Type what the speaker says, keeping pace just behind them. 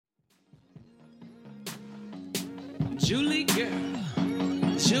Julie girl.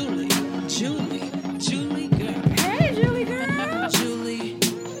 Julie girl. Hey, Julie girl. Julie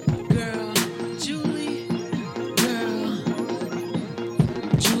girl. Julie girl.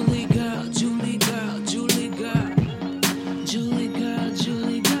 Julie girl. Julie girl. Julie girl. Julie girl.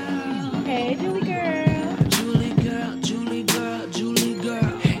 Julie girl. Hey, Julie girl. Julie girl. Julie girl. Julie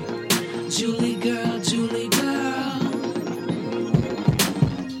girl. Hey. Julie girl. Julie girl.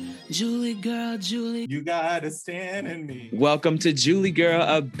 Julie girl. Julie. You gotta stand in me. Welcome to Julie Girl,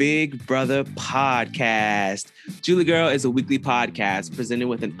 a Big Brother podcast. Julie Girl is a weekly podcast presented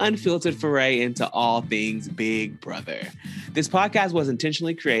with an unfiltered foray into all things Big Brother. This podcast was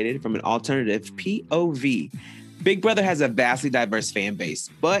intentionally created from an alternative POV. Big Brother has a vastly diverse fan base,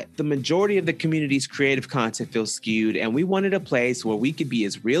 but the majority of the community's creative content feels skewed, and we wanted a place where we could be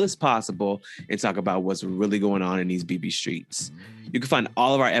as real as possible and talk about what's really going on in these BB streets. You can find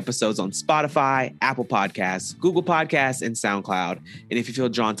all of our episodes on Spotify, Apple Podcasts, Google Podcasts, and SoundCloud. And if you feel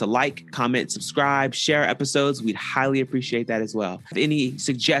drawn to like, comment, subscribe, share episodes, we'd highly appreciate that as well. If any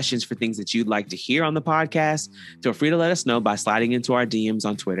suggestions for things that you'd like to hear on the podcast, feel free to let us know by sliding into our DMs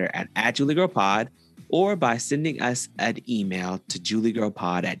on Twitter at @JulieGirlPod or by sending us an email to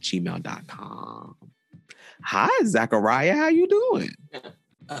juliegirlpod@gmail.com. Hi, Zachariah. How you doing?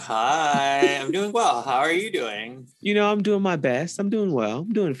 Hi, I'm doing well. How are you doing? You know, I'm doing my best. I'm doing well.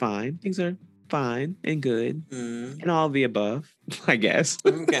 I'm doing fine. Things are fine and good and all of the above, I guess.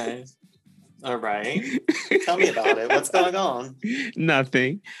 Okay. All right. Tell me about it. What's going on?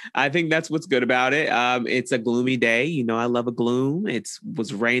 Nothing. I think that's what's good about it. It's a gloomy day. You know, I love a gloom. It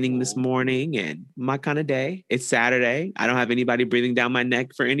was raining this morning and my kind of day. It's Saturday. I don't have anybody breathing down my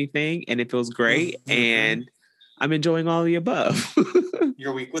neck for anything and it feels great. And I'm enjoying all of the above.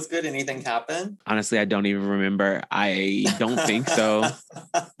 Your week was good? Anything happen? Honestly, I don't even remember. I don't think so.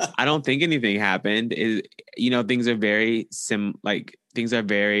 I don't think anything happened. Things are very things are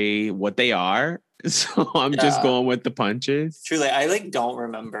very what they are. So I'm just going with the punches. Truly, I don't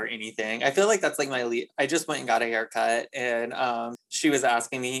remember anything. I feel like that's my I just went and got a haircut and she was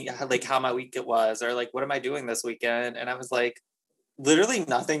asking me how my week it was or what am I doing this weekend? And I was like, literally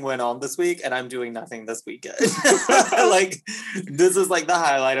nothing went on this week and I'm doing nothing this weekend. This is the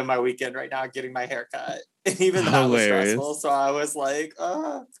highlight of my weekend right now, getting my hair cut. And even that was stressful. So I was like,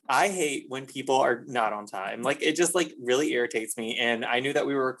 I hate when people are not on time. It just really irritates me. And I knew that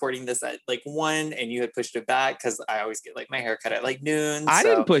we were recording this at 1 and you had pushed it back because I always get my hair cut at noon. I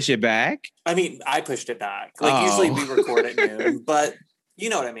didn't push it back. I mean, I pushed it back. Usually we record at noon, but you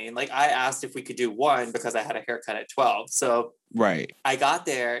know what I mean? I asked if we could do 1 because I had a haircut at 12. So right. I got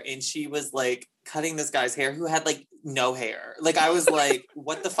there and she was cutting this guy's hair who had no hair. I was like,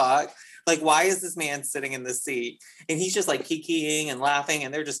 what the fuck? Why is this man sitting in this seat? And he's just kikiing and laughing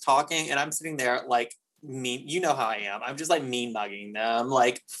and they're just talking. And I'm sitting there mean, you know how I am. I'm just mean mugging them,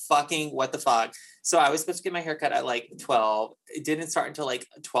 fucking what the fuck. So I was supposed to get my haircut at 12. It didn't start until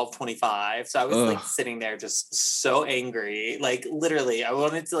 12:25. So I was sitting there just so angry. Literally, I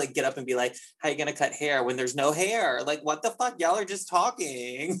wanted to get up and be like, how you gonna cut hair when there's no hair? What the fuck? Y'all are just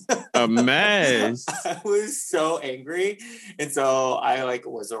talking. A mess. I was so angry. And so I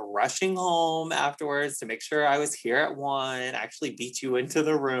was rushing home afterwards to make sure I was here at 1, actually beat you into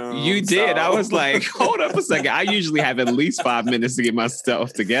the room. You did. I was like, hold up a second. I usually have at least 5 minutes to get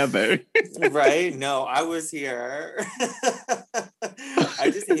myself together. Right? No, I was here. I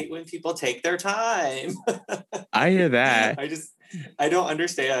just hate when people take their time. I hear that. I don't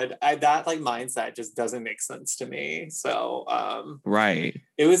understand. That mindset just doesn't make sense to me. So, right.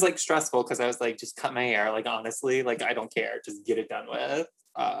 It was stressful because I was just cut my hair. Honestly, I don't care. Just get it done with.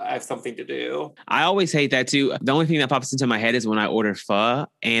 I have something to do. I always hate that too. The only thing that pops into my head is when I order pho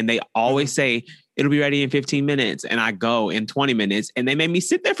and they always say it'll be ready in 15 minutes and I go in 20 minutes and they made me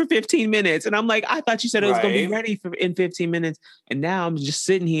sit there for 15 minutes. And I'm like, I thought you said it was going to be ready in 15 minutes. And now I'm just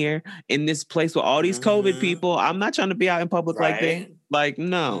sitting here in this place with all these COVID people. I'm not trying to be out in public like that.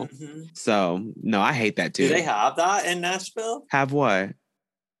 No. So no, I hate that too. Do they have that in Nashville? Have what?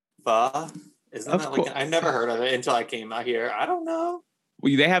 Pho? Isn't that I've never heard of it until I came out here. I don't know.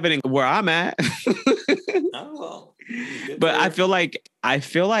 Well, they have it in where I'm at. Oh, well. But I feel like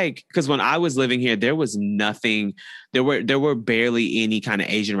because when I was living here, there was nothing. There were barely any kind of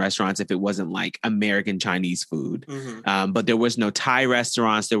Asian restaurants if it wasn't American Chinese food. But there was no Thai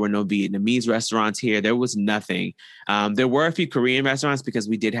restaurants. There were no Vietnamese restaurants here. There was nothing. There were a few Korean restaurants because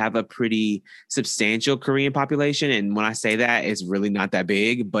we did have a pretty substantial Korean population. And when I say that, it's really not that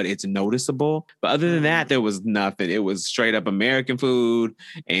big, but it's noticeable. But other than that, there was nothing. It was straight up American food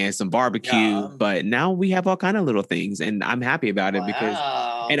and some barbecue. Yeah. But now we have all kind of little things. And I'm happy about it because,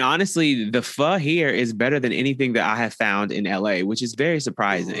 Wow. and honestly, the pho here is better than anything that I have found in LA, which is very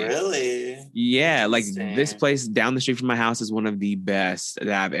surprising. Really? Yeah, like this Interesting. place down the street from my house is one of the best that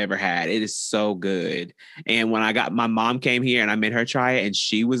I've ever had. It is so good. And when my mom came here and I made her try it and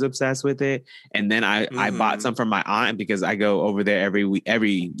she was obsessed with it. And then I bought Mhm. some from my aunt because I go over there every week,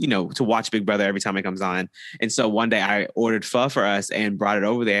 to watch Big Brother every time it comes on. And so one day I ordered pho for us and brought it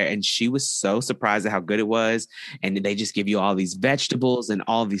over there. And she was so surprised at how good it was. And they just give you all these vegetables and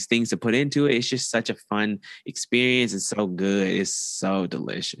all these things to put into it. It's just such a fun experience. It's so good. It's so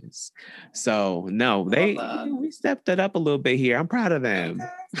delicious. So no, we stepped it up a little bit here. I'm proud of them.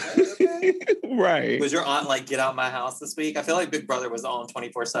 Okay. Right. Was your aunt like, get out my house this week? I feel like Big Brother was on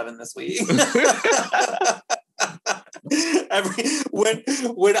 24/7 this week.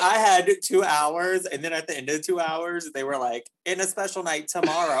 When I had 2 hours, and then at the end of the 2 hours, they were like, in a special night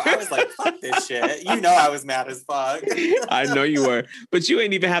tomorrow. I was like, fuck this shit. You know I was mad as fuck. I know you were, but you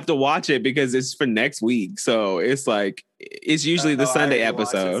ain't even have to watch it because it's for next week. So it's like, it's usually the Oh, I Sunday already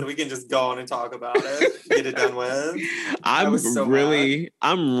watched it, episode. so we can just go on and talk about it, get it done with. I'm was so really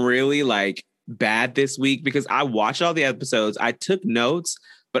like bad this week because I watched all the episodes. I took notes,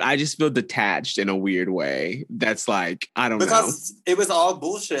 but I just feel detached in a weird way. That's like, I don't know. Because it was all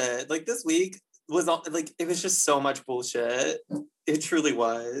bullshit. Like this week was all, like, it was just so much bullshit. It truly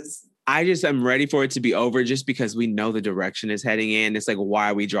was. I just am ready for it to be over just because we know the direction is heading in. It's like, why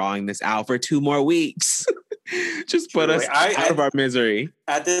are we drawing this out for 2 more weeks? Just put us out of our misery.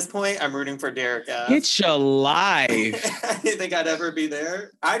 At this point, I'm rooting for Derek F. It's your life. I didn't think I'd ever be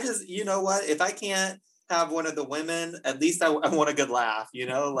there. I just, you know what? If I can't have one of the women, at least I want a good laugh,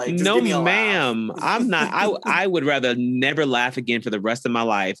 like just No, give me a ma'am. laugh. I'm not. I would rather never laugh again for the rest of my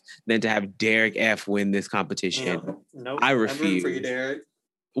life than to have Derek F win this competition. Nope. I I'm rooting for you, refuse. Derek.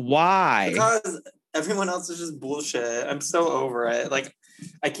 Why? Because everyone else is just bullshit. I'm so over it. Like,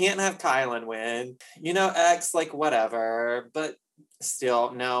 I can't have Kylan win. X, like, whatever. But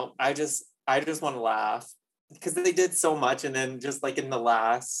still, no. I just want to laugh because they did so much, and then just like in the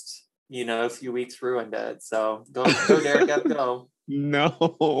last, a few weeks ruined it. So go Derek F, go.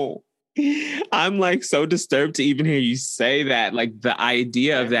 No. I'm like so disturbed to even hear you say that. Like the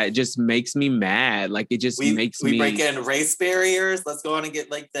idea of that just makes me mad. Like it just makes me. We break in race barriers. Let's go on and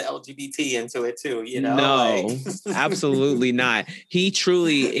get like the LGBT into it too. No, absolutely not. He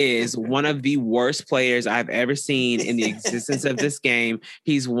truly is one of the worst players I've ever seen in the existence of this game.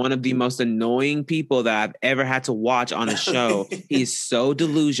 He's one of the most annoying people that I've ever had to watch on a show. He's so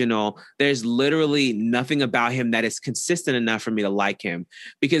delusional. There's literally nothing about him that is consistent enough for me to like him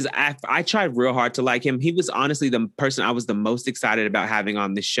because I tried real hard to like him. He was honestly the person I was the most excited about having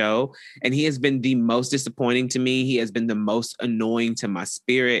on the show. And he has been the most disappointing to me. He has been the most annoying to my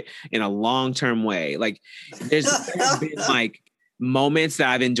spirit in a long-term way. Like there's been like moments that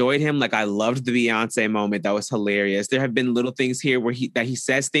I've enjoyed him. Like I loved the Beyonce moment. That was hilarious. There have been little things here where he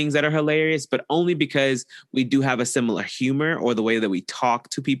says things that are hilarious, but only because we do have a similar humor or the way that we talk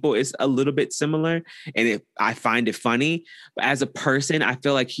to people is a little bit similar. And I find it funny. But as a person, I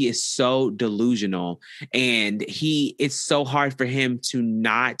feel like he is so delusional and it's so hard for him to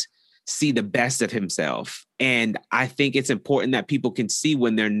not see the best of himself. And I think it's important that people can see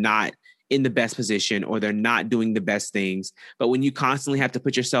when they're not in the best position or they're not doing the best things. But when you constantly have to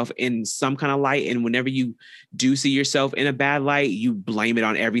put yourself in some kind of light, and whenever you do see yourself in a bad light, you blame it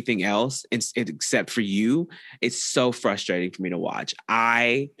on everything else except for you. It's so frustrating for me to watch.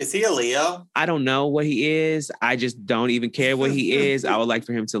 Is he a Leo? I don't know what he is. I just don't even care what he is. I would like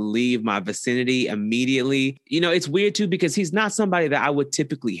for him to leave my vicinity immediately. It's weird too, because he's not somebody that I would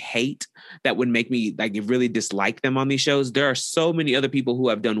typically hate that would make me like really dislike them on these shows. There are so many other people who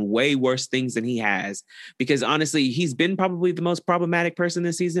have done way worse things than he has, because honestly, he's been probably the most problematic person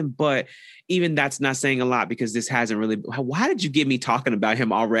this season, but even that's not saying a lot because this hasn't really. Why did you get me talking about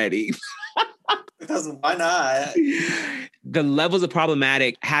him already? Because why not? The levels of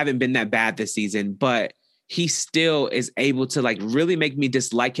problematic haven't been that bad this season, but he still is able to like really make me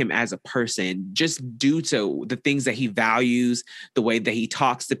dislike him as a person just due to the things that he values, the way that he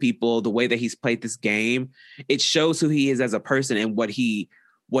talks to people, the way that he's played this game. It shows who he is as a person and what he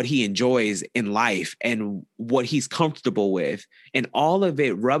enjoys in life and what he's comfortable with. And all of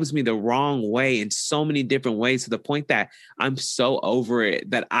it rubs me the wrong way in so many different ways, to the point that I'm so over it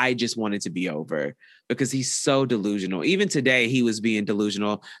that I just want it to be over, because he's so delusional. Even today, he was being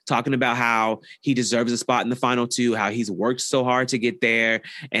delusional, talking about how he deserves a spot in the final 2, how he's worked so hard to get there,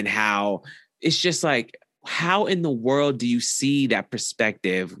 and how it's just like, how in the world do you see that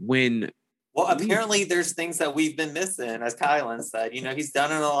perspective when Well, apparently there's things that we've been missing, as Kylan said. You know, he's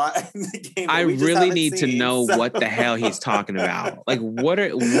done it a lot in the game. I we just really haven't need to seen, know so- what the hell he's talking about. Like, what?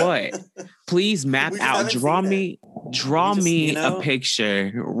 Please map We just out. haven't Draw seen me you know? a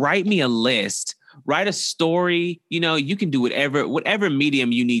picture. Write me a list. Write a story. You know, you can do whatever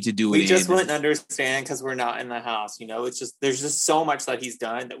medium you need to do it We just in. wouldn't understand because we're not in the house. You know, it's just there's just so much that he's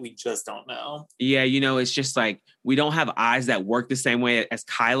done that we just don't know. Yeah, you know, it's just like we don't have eyes that work the same way as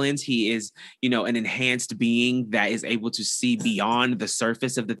Kylan's. He is, you know, an enhanced being that is able to see beyond the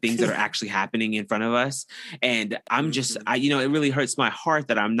surface of the things that are actually happening in front of us. And I'm just, you know, it really hurts my heart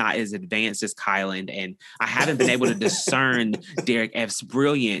that I'm not as advanced as Kylan. And I haven't been able to discern Derek F's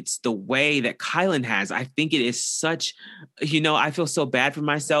brilliance the way that Kylan has. I think it is such, you know, I feel so bad for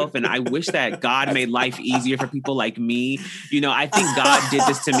myself. And I wish that God made life easier for people like me. You know, I think God did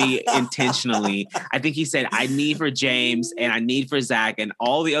this to me intentionally. I think he said, I need for James and I need for Zach and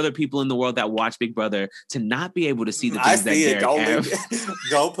all the other people in the world that watch Big Brother to not be able to see the things that Derek F.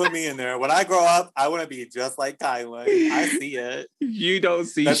 Don't put me in there. When I grow up, I want to be just like Kylan. I see it. You don't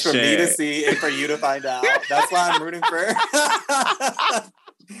see That's shit. for me to see and for you to find out. That's why I'm rooting for.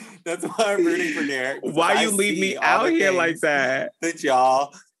 That's why I'm rooting for Derek. Why you leave me out here like that? That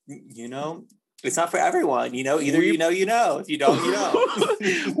y'all, you know, it's not for everyone. You know, either you know. If you don't, you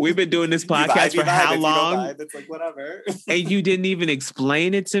know. We've been doing this You podcast for how If you don't long? vibe, it's like whatever. And you didn't even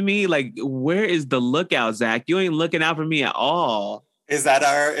explain it to me. Like, where is the lookout, Zach? You ain't looking out for me at all. Is that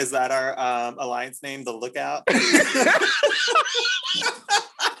our alliance name, the Lookout?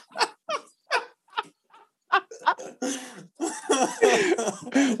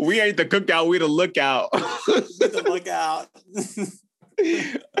 We ain't the cookout, we the lookout. The Lookout.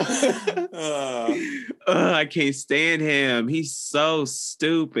 I can't stand him. He's so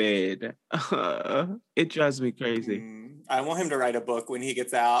stupid. It drives me crazy. I want him to write a book when he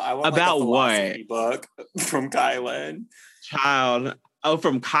gets out. I want About like a philosophy what? book from Kylan. Child. Oh,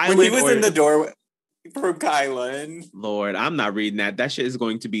 from Kylan. When he was in the doorway from Kylan. Lord, I'm not reading that. That shit is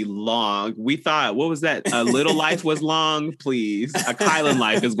going to be long. We thought, what was that? A Little Life was long? Please. A Kylan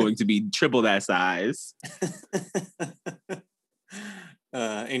life is going to be triple that size.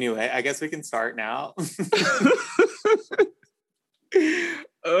 Anyway, I guess we can start now.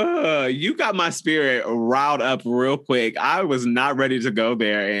 You got my spirit riled up real quick. I was not ready to go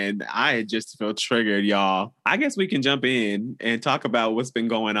there and I just feel triggered, y'all. I guess we can jump in and talk about what's been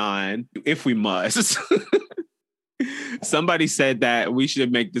going on if we must. Somebody said that we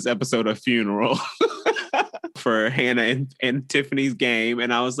should make this episode a funeral for Hannah and Tiffany's game.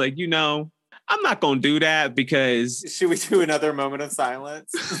 And I was like, you know, I'm not going to do that because... Should we do another moment of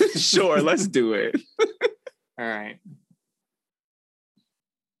silence? Sure, let's do it. All right.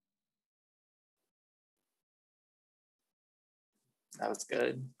 That was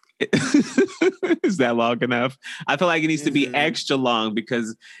good. Is that long enough? I feel like it needs to be extra long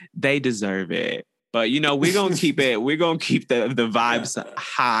because they deserve it. But, you know, we're going to keep it. We're going to keep the vibes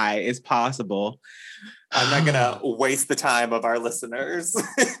high as possible. I'm not going to waste the time of our listeners.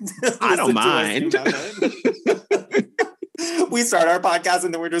 I don't mind. We start our podcast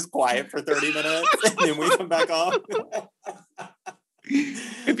and then we're just quiet for 30 minutes and then we come back on.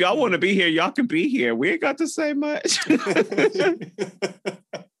 If y'all want to be here, y'all can be here. We ain't got to say much.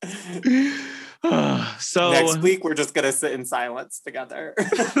 So next week, we're just going to sit in silence together.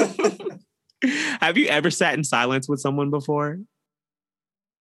 Have you ever sat in silence with someone before?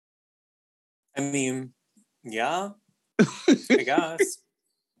 I mean, yeah, I guess.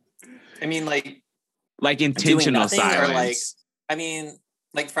 I mean, like intentional silence. or like, I mean,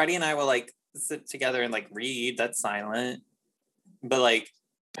 like Freddie and I will like sit together and like read. That's silent. But like,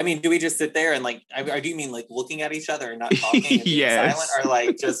 I mean, do we just sit there and like, or do you mean like looking at each other and not talking and being Yes. silent, or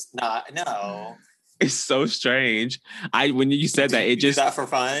like just not? No. It's so strange. When you said that, it You do just that for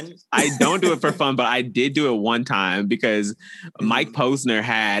fun. I don't do it for fun, but I did do it one time because Mike Posner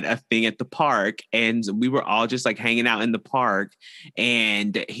had a thing at the park and we were all just like hanging out in the park.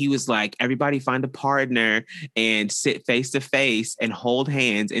 And he was like, everybody find a partner and sit face to face and hold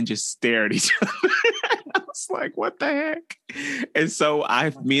hands and just stare at each other. I was like, what the heck? And so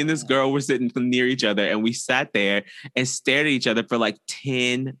me and this girl were sitting near each other and we sat there and stared at each other for like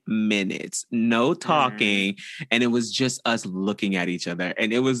 10 minutes. No talking. And it was just us looking at each other.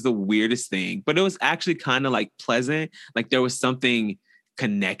 And it was the weirdest thing, but it was actually kind of like pleasant. Like there was something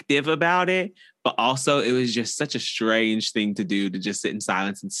connective about it, but also it was just such a strange thing to do, to just sit in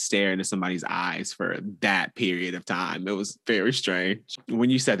silence and stare into somebody's eyes for that period of time. It was very strange. When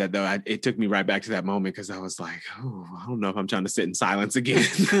you said that though, it took me right back to that moment because I was like, oh, I don't know if I'm trying to sit in silence again.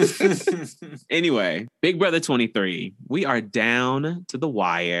 Anyway, Big Brother 23, we are down to the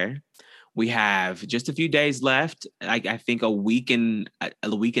wire. We have just a few days left. I think a week and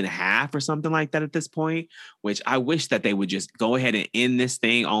a half or something like that at this point, which I wish that they would just go ahead and end this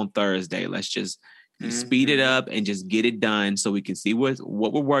thing on Thursday. Let's just speed it up and just get it done so we can see what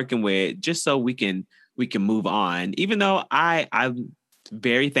we're working with, just so we can move on. Even though I'm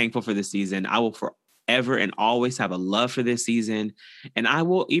very thankful for this season, I will forever and always have a love for this season. And I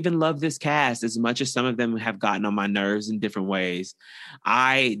will even love this cast as much as some of them have gotten on my nerves in different ways.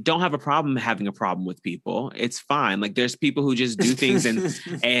 I don't have a problem having a problem with people. It's fine. Like, there's people who just do things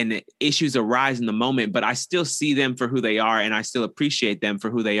and issues arise in the moment, but I still see them for who they are and I still appreciate them for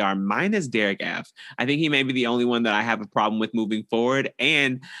who they are. Mine is Derek F. I think he may be the only one that I have a problem with moving forward.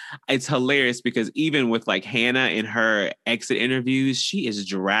 And it's hilarious because even with like Hannah in her exit interviews, she is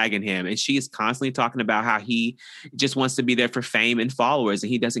dragging him and she is constantly talking about how he just wants to be there for fame and followers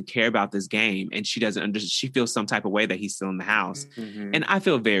and he doesn't care about this game, and she feels some type of way that he's still in the house. And I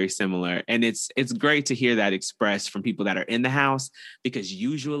feel very similar, and it's great to hear that expressed from people that are in the house, because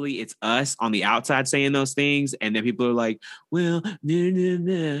usually it's us on the outside saying those things and then people are like, well,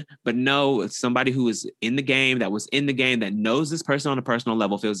 nah. But no, somebody who is in the game, that was in the game, that knows this person on a personal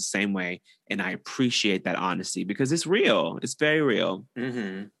level feels the same way, and I appreciate that honesty because it's real. It's very real.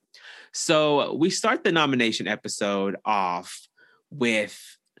 So we start the nomination episode off with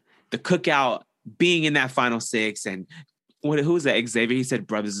the cookout being in that final six. And who was that? Xavier, he said,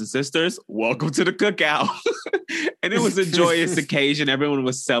 brothers and sisters, welcome to the cookout. And it was a joyous occasion. Everyone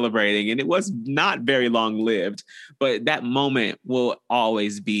was celebrating, and it was not very long-lived. But that moment will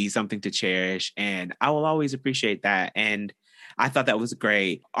always be something to cherish, and I will always appreciate that. And I thought that was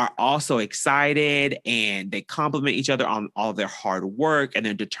great. Are also excited, and they compliment each other on all their hard work and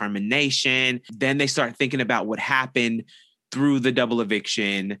their determination. Then they start thinking about what happened through the double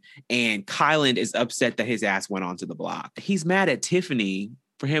eviction, and Kyland is upset that his ass went onto the block. He's mad at Tiffany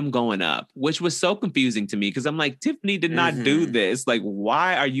for him going up, which was so confusing to me because I'm like, Tiffany did not do this. Like,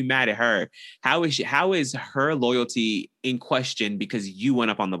 why are you mad at her? How is her loyalty in question because you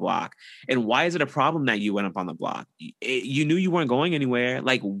went up on the block? And why is it a problem that you went up on the block? You knew you weren't going anywhere.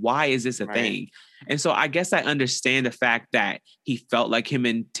 Like, why is this a thing? And so I guess I understand the fact that he felt like him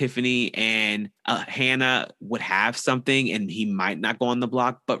and Tiffany and Hannah would have something and he might not go on the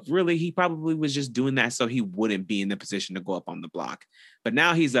block, but really he probably was just doing that so he wouldn't be in the position to go up on the block. But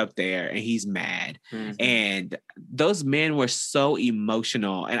now he's up there and he's mad. And those men were so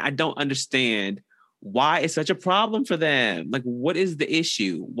emotional, and I don't understand why it's such a problem for them. Like, what is the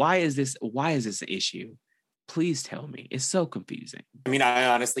issue? Why is this an issue? Please tell me. It's so confusing. I mean, I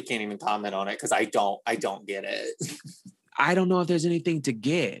honestly can't even comment on it because I don't get it. I don't know if there's anything to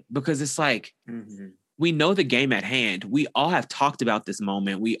get, because it's like, we know the game at hand. We all have talked about this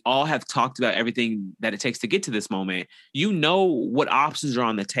moment. We all have talked about everything that it takes to get to this moment. You know what options are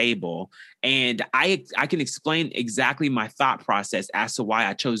on the table. And I can explain exactly my thought process as to why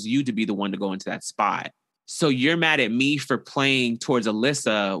I chose you to be the one to go into that spot. So you're mad at me for playing towards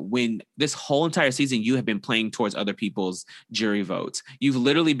Alyssa when this whole entire season you have been playing towards other people's jury votes. You've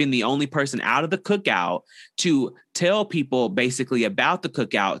literally been the only person out of the cookout to tell people basically about the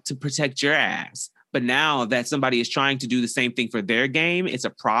cookout to protect your ass. But now that somebody is trying to do the same thing for their game, it's a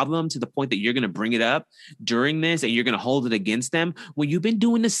problem to the point that you're going to bring it up during this and you're going to hold it against them when you've been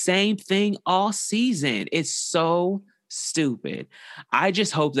doing the same thing all season. It's so stupid. I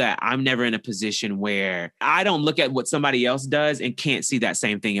just hope that I'm never in a position where I don't look at what somebody else does and can't see that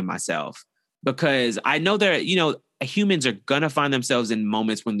same thing in myself, because I know that, humans are going to find themselves in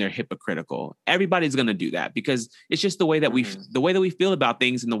moments when they're hypocritical. Everybody's going to do that because it's just the way that we feel about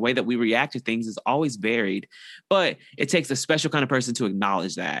things, and the way that we react to things is always varied. But it takes a special kind of person to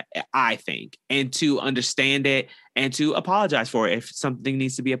acknowledge that, I think, and to understand it and to apologize for it if something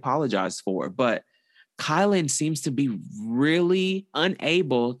needs to be apologized for. But Kyland seems to be really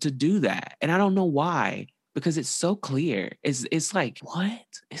unable to do that. And I don't know why, because it's so clear. It's like, what?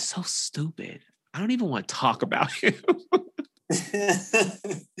 It's so stupid. I don't even want to talk about him.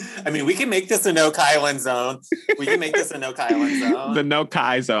 I mean, we can make this a no Kyland zone. The no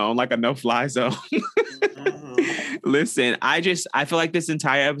Kai zone, like a no fly zone. Listen, I feel like this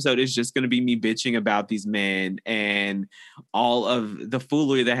entire episode is just going to be me bitching about these men and all of the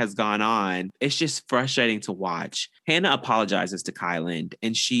foolery that has gone on. It's just frustrating to watch. Hannah apologizes to Kyland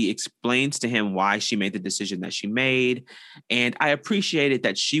and she explains to him why she made the decision that she made. And I appreciated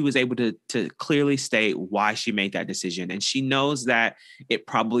that she was able to clearly state why she made that decision. And she knows that it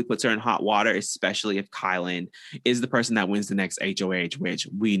probably puts her in hot water, especially if Kyland is the person that wins the next HOH, which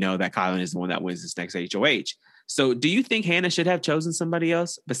we know that Kyland is the one that wins this next HOH. So do you think Hannah should have chosen somebody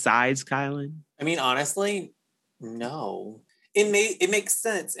else besides Kyland? I mean, honestly, no. it makes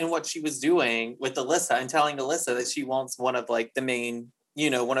sense in what she was doing with Alyssa and telling Alyssa that she wants one of like the main,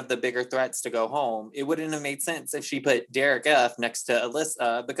 one of the bigger threats to go home. It wouldn't have made sense if she put Derek F next to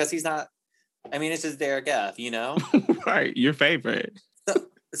Alyssa because he's not. I mean, it's just Derek F. Right, your favorite.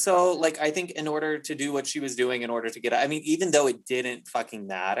 So like, I think in order to do what she was doing, in order to get, I mean, even though it didn't fucking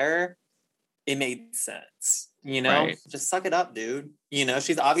matter, it made sense. Right. Just suck it up, dude.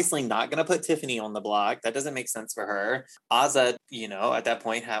 She's obviously not going to put Tiffany on the block. That doesn't make sense for her. Azah, at that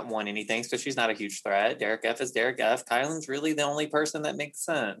point hadn't won anything, so she's not a huge threat. Derek F is Derek F. Kylan's really the only person that makes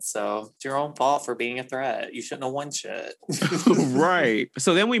sense. So it's your own fault for being a threat. You shouldn't have won shit. Right.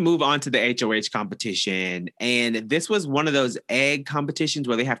 So then we move on to the HOH competition. And this was one of those egg competitions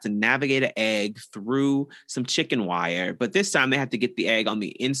where they have to navigate an egg through some chicken wire. But this time they have to get the egg on the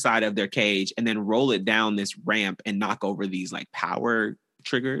inside of their cage and then roll it down this ramp and knock over these like power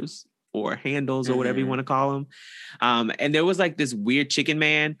triggers or handles or whatever you want to call them. And there was like this weird chicken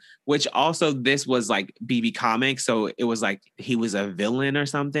man, which also this was like BB Comics. So it was like he was a villain or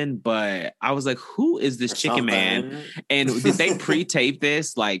something. But I was like, who is this chicken man? And did they pre-tape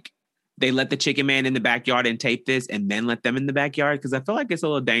this? Like they let the chicken man in the backyard and tape this and then let them in the backyard? Because I feel like it's a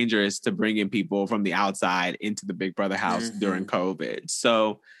little dangerous to bring in people from the outside into the Big Brother house during COVID.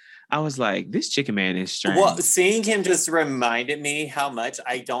 So I was like, this chicken man is strange. Well, seeing him just reminded me how much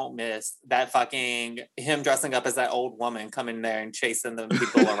I don't miss that fucking him dressing up as that old woman coming there and chasing the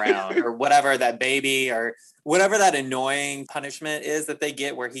people around or whatever, that baby or whatever that annoying punishment is that they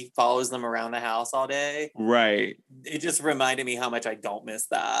get where he follows them around the house all day. Right. It just reminded me how much I don't miss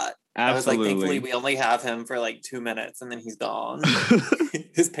that. Absolutely. I was like, thankfully we only have him for like 2 minutes and then he's gone.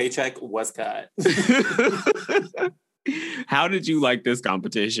 His paycheck was cut. How did you like this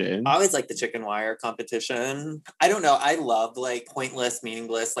competition? I always like the chicken wire competition. I don't know. I love like pointless,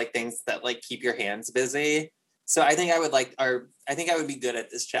 meaningless, like things that like keep your hands busy. So I think I would be good at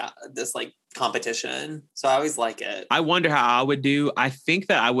this like competition. So I always like it. I wonder how I would do. I think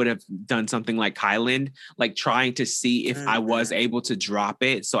that I would have done something like Kyland, like trying to see if I was able to drop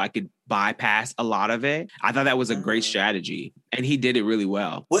it so I could bypass a lot of it. I thought that was a great strategy and he did it really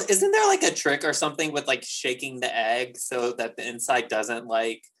well. Well, isn't there like a trick or something with like shaking the egg so that the inside doesn't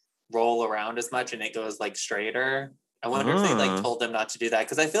like roll around as much and it goes like straighter? I wonder if they like told them not to do that.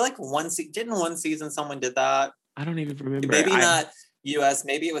 Cause I feel like one season someone did that. I don't even remember. Maybe not US,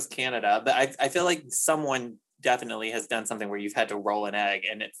 maybe it was Canada, but I feel like someone definitely has done something where you've had to roll an egg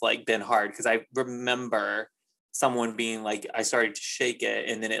and it's like been hard. Cause I remember someone being like, I started to shake it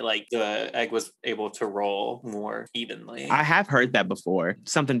and then it like the egg was able to roll more evenly. I have heard that before.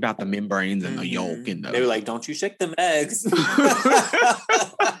 Something about the membranes and the yolk and they were like, don't you shake them eggs.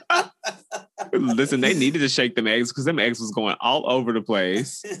 Listen, they needed to shake them eggs because them eggs was going all over the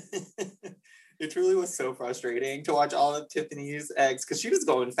place. It truly was so frustrating to watch all of Tiffany's eggs because she was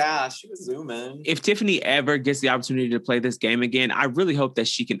going fast. She was zooming. If Tiffany ever gets the opportunity to play this game again, I really hope that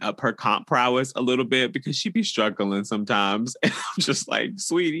she can up her comp prowess a little bit because she be struggling sometimes. And I'm just like,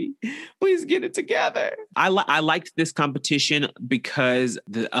 sweetie, please get it together. I liked this competition because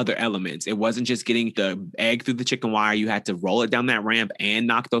the other elements. It wasn't just getting the egg through the chicken wire. You had to roll it down that ramp and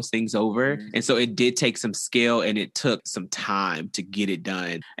knock those things over. And so it did take some skill and it took some time to get it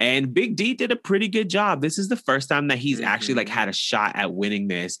done. And Big D did a pretty good job. This is the first time that he's actually like had a shot at winning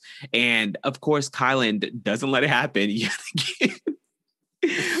this. And of course, Kyland doesn't let it happen yet again.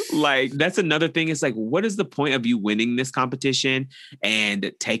 Like, that's another thing. It's like, what is the point of you winning this competition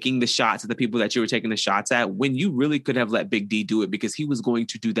and taking the shots at the people that you were taking the shots at when you really could have let Big D do it because he was going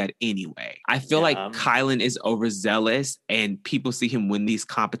to do that anyway? I feel like Kyland is overzealous and people see him win these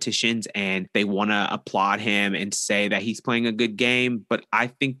competitions and they want to applaud him and say that he's playing a good game. But I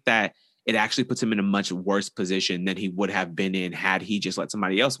think that it actually puts him in a much worse position than he would have been in had he just let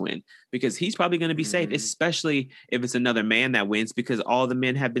somebody else win, because he's probably going to be safe, especially if it's another man that wins, because all the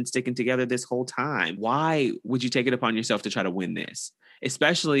men have been sticking together this whole time. Why would you take it upon yourself to try to win this?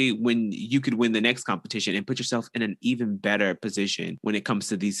 Especially when you could win the next competition and put yourself in an even better position when it comes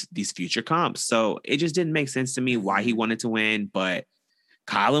to these future comps. So it just didn't make sense to me why he wanted to win, but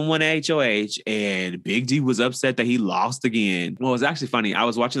Kyland won HOH and Big D was upset that he lost again. Well, it was actually funny. I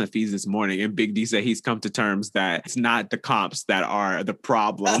was watching the feeds this morning and Big D said he's come to terms that it's not the comps that are the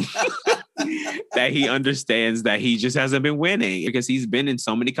problem. That he understands that he just hasn't been winning because he's been in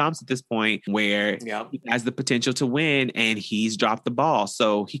so many comps at this point where he has the potential to win and he's dropped the ball.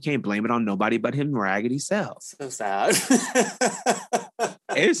 So he can't blame it on nobody but him raggedy self. So sad.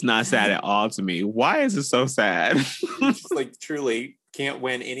 It's not sad at all to me. Why is it so sad? Just like truly can't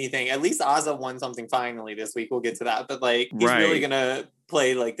win anything. At least Azah won something finally this week. We'll get to that. But like he's really gonna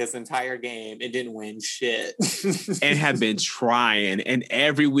played like this entire game and didn't win shit. And have been trying, and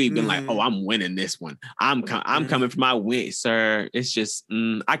every week been like, Mhm. "Oh, I'm winning this one. I'm coming for my win, sir." It's just,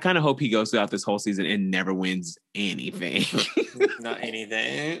 I kind of hope he goes throughout this whole season and never wins anything. Not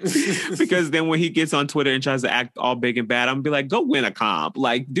anything. Because then when he gets on Twitter and tries to act all big and bad, I'm gonna be like, "Go win a comp,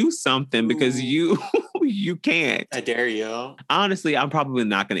 like do something," because Ooh. you can't. I dare you. Honestly, I'm probably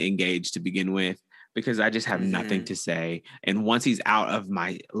not going to engage to begin with because I just have nothing Mhm. to say. And once he's out of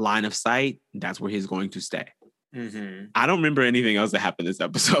my line of sight, that's where he's going to stay. Mm-hmm. I don't remember anything else that happened this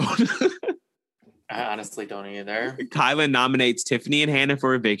episode. I honestly don't either. Kylan nominates Tiffany and Hannah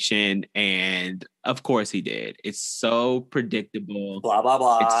for eviction, and of course he did. It's so predictable. Blah, blah,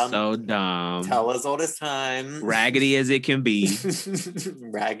 blah. It's so dumb. Tell as old as time. Raggedy as it can be.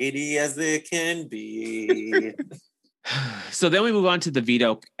 Raggedy as it can be. So then we move on to the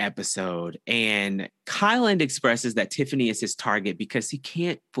veto episode, and Kylan expresses that Tiffany is his target because he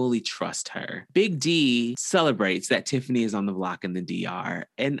can't fully trust her. Big D celebrates that Tiffany is on the block in the DR,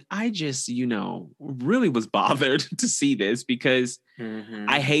 and I just, really was bothered to see this because Mhm.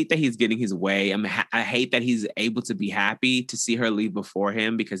 I hate that he's getting his way. I hate that he's able to be happy to see her leave before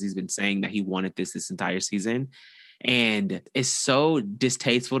him because he's been saying that he wanted this entire season, and it's so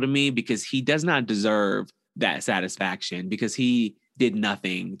distasteful to me because he does not deserve that satisfaction because he did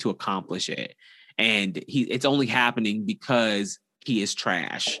nothing to accomplish it. And it's only happening because he is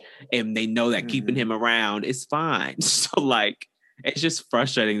trash. And they know that keeping him around is fine. So like, it's just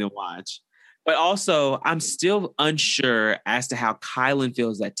frustrating to watch. But also, I'm still unsure as to how Kylan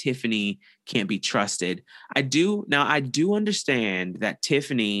feels that Tiffany can't be trusted. I do understand that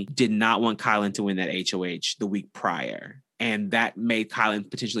Tiffany did not want Kylan to win that HOH the week prior. And that made Kylan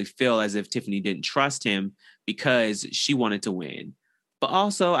potentially feel as if Tiffany didn't trust him because she wanted to win. But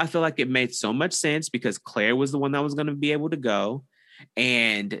also, I feel like it made so much sense because Claire was the one that was going to be able to go.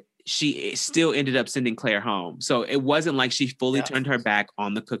 And she still ended up sending Claire home. So it wasn't like she fully turned her back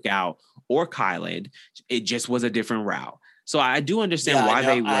on the cookout or Kylan. It just was a different route. So I do understand why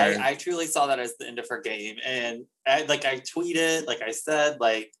they were. I truly saw that as the end of her game. And I tweeted, like I said,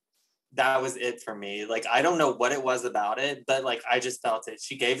 like, that was it for me. Like, I don't know what it was about it, but like, I just felt it.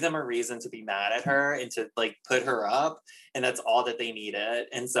 She gave them a reason to be mad at her and to like put her up. And that's all that they needed.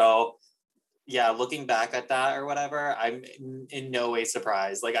 And so, yeah, looking back at that or whatever, I'm in no way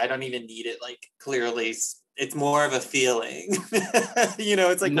surprised. Like, I don't even need it. Like, clearly it's more of a feeling,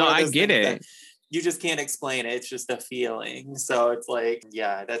 it's like, no, I get it. You just can't explain it. It's just a feeling. So it's like,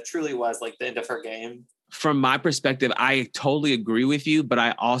 yeah, that truly was like the end of her game. From my perspective, I totally agree with you, but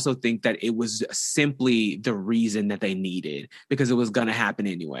I also think that it was simply the reason that they needed because it was going to happen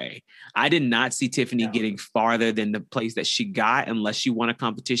anyway. I did not see Tiffany getting farther than the place that she got unless she won a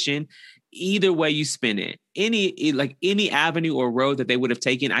competition. Either way you spin it, any avenue or road that they would have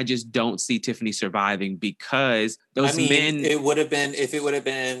taken, I just don't see Tiffany surviving because those men. It would have been, if it would have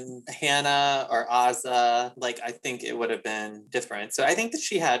been Hannah or Azza, like, I think it would have been different. So I think that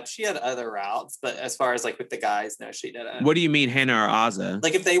she had other routes, but as far as like with the guys, no, she didn't. What do you mean, Hannah or Azza?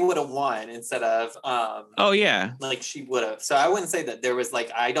 Like if they would have won instead of, oh yeah, like she would have. So I wouldn't say that there was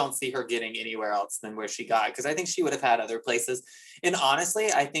like, I don't see her getting anywhere else than where she got, because I think she would have had other places. And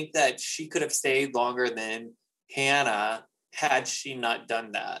honestly, I think that she could have stayed longer than Hannah had she not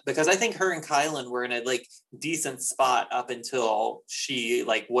done that, because I think her and Kylan were in a like decent spot up until she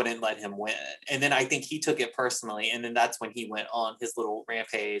like wouldn't let him win. And then I think he took it personally. And then that's when he went on his little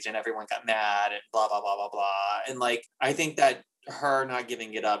rampage and everyone got mad and blah, blah, blah, blah, blah. And like, I think that her not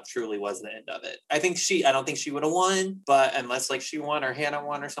giving it up truly was the end of it. I don't think she would have won, but unless like she won or Hannah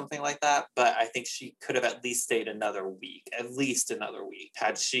won or something like that. But I think she could have at least stayed another week,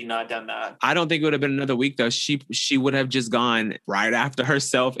 had she not done that. I don't think it would have been another week though. She would have just gone right after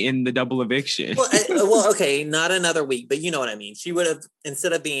herself in the double eviction. Well, okay, not another week, but you know what I mean. She would have,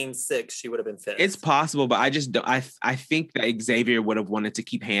 instead of being 6, she would have been 5th. It's possible, but I just don't. I think that Xavier would have wanted to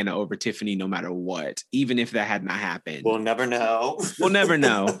keep Hannah over Tiffany no matter what, even if that had not happened. We'll never know. We'll never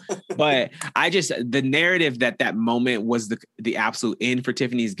know. But the narrative that moment was the absolute end for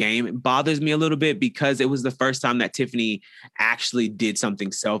Tiffany's game bothers me a little bit because it was the first time that Tiffany actually did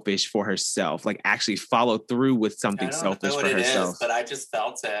something selfish for herself, like actually followed through with something selfish for herself. But I just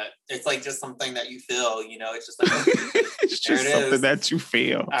felt it. It's like just something that you feel, it's just like, it's just something that you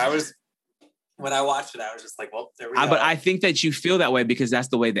feel. When I watched it, I was just like, well, there we go. But I think that you feel that way because that's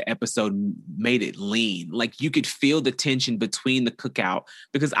the way the episode made it lean. Like you could feel the tension between the cookout,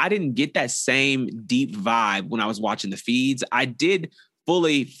 because I didn't get that same deep vibe when I was watching the feeds. I did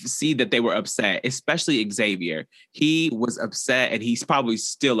fully see that they were upset, especially Xavier. He was upset and he's probably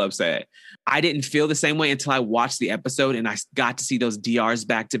still upset. I didn't feel the same way until I watched the episode and I got to see those DRs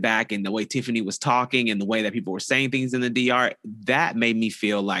back to back and the way Tiffany was talking and the way that people were saying things in the DR. That made me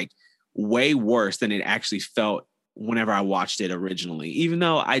feel like way worse than it actually felt whenever I watched it originally, even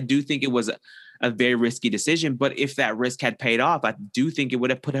though I do think it was a very risky decision. But if that risk had paid off, I do think it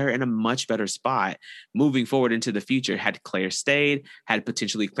would have put her in a much better spot moving forward into the future. Had Claire stayed, had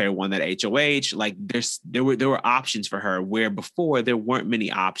potentially Claire won that HOH, like there were options for her where before there weren't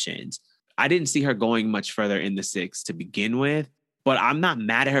many options. I didn't see her going much further in the 6 to begin with, but I'm not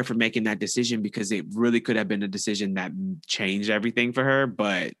mad at her for making that decision because it really could have been a decision that changed everything for her,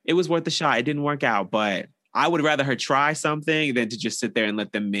 but it was worth a shot. It didn't work out, but I would rather her try something than to just sit there and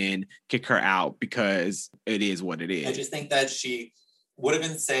let the men kick her out because it is what it is. I just think that she would have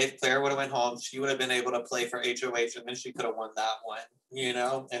been safe. Claire would have went home. She would have been able to play for HOH and then she could have won that one, you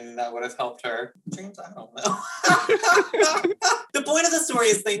know, and that would have helped her. James, I don't know. The point of the story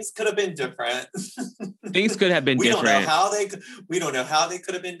is things could have been different. Things could have been different. We don't know how they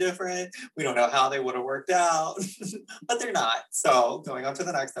could have been different. We don't know how they would have worked out, but they're not. So going on to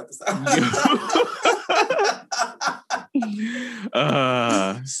the next episode.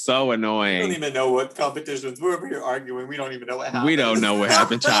 So annoying. We don't even know what competitions. We're over here arguing. We don't even know what happened. We don't know what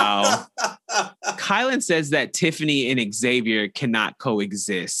happened, child. Kylan says that Tiffany and Xavier cannot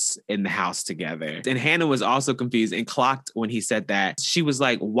coexist in the house together. And Hannah was also confused and clocked when he said that. She was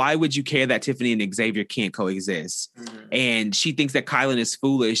like, why would you care that Tiffany and Xavier can't coexist? Mm-hmm. And she thinks that Kylan is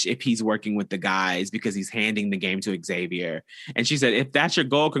foolish if he's working with the guys because he's handing the game to Xavier. And she said, if that's your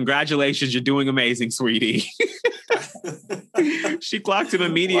goal, congratulations, you're doing amazing, sweetie. She clocked him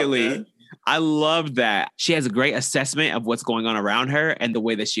immediately. I love that. She has a great assessment of what's going on around her and the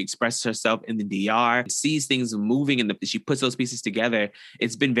way that she expresses herself in the DR, sees things moving and she puts those pieces together.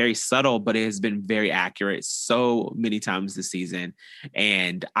 It's been very subtle, but it has been very accurate so many times this season.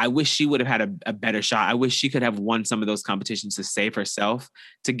 And I wish she would have had a better shot. I wish she could have won some of those competitions to save herself,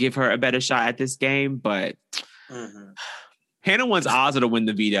 to give her a better shot at this game. But Hannah wants Azah to win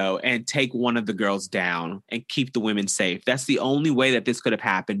the veto and take one of the girls down and keep the women safe. That's the only way that this could have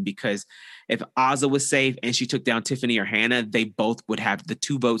happened, because if Azah was safe and she took down Tiffany or Hannah, they both would have the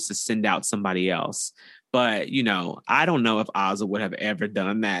 2 votes to send out somebody else. But, you know, I don't know if Azah would have ever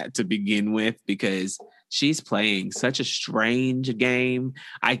done that to begin with because she's playing such a strange game.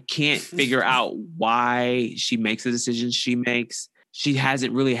 I can't figure out why she makes the decisions she makes. She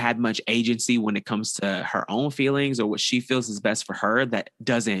hasn't really had much agency when it comes to her own feelings or what she feels is best for her that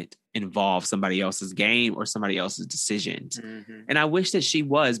doesn't involve somebody else's game or somebody else's decisions. Mm-hmm. And I wish that she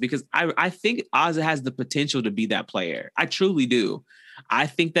was, because I think Azah has the potential to be that player. I truly do. I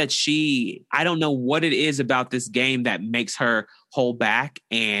think that I don't know what it is about this game that makes her hold back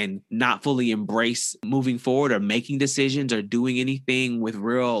and not fully embrace moving forward or making decisions or doing anything with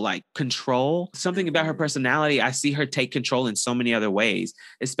real like control. Something about her personality, I see her take control in so many other ways,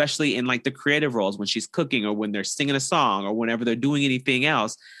 especially in like the creative roles when she's cooking or when they're singing a song or whenever they're doing anything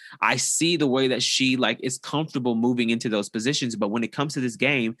else. I see the way that she like is comfortable moving into those positions. But when it comes to this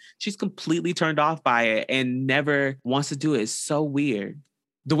game, she's completely turned off by it and never wants to do it. It's so weird.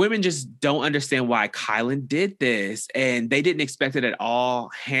 The women just don't understand why Kylan did this, and they didn't expect it at all.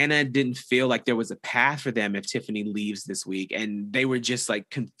 Hannah didn't feel like there was a path for them if Tiffany leaves this week, and they were just like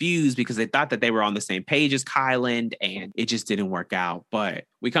confused because they thought that they were on the same page as Kylan, and it just didn't work out. But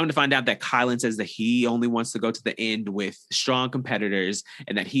we come to find out that Kylan says that he only wants to go to the end with strong competitors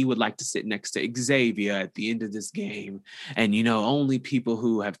and that he would like to sit next to Xavier at the end of this game. And, you know, only people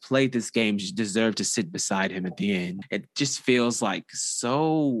who have played this game deserve to sit beside him at the end. It just feels like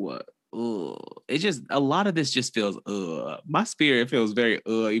so... It just, a lot of this just feels my spirit feels very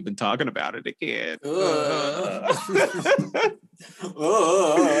even talking about it again.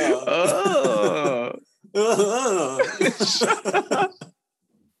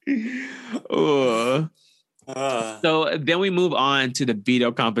 So then we move on to the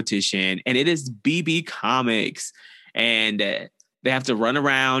veto competition, and it is BB Comics, and they have to run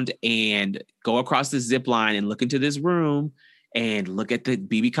around and go across the zip line and look into this room and look at the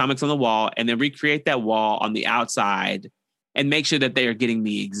BB Comics on the wall and then recreate that wall on the outside and make sure that they are getting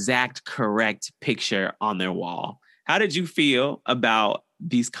the exact correct picture on their wall. How did you feel about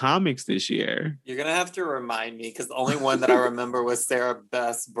these comics this year? You're going to have to remind me, because the only one that I remember was Sarah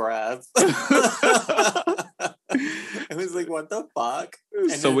Best Breath. I was like, what the fuck? And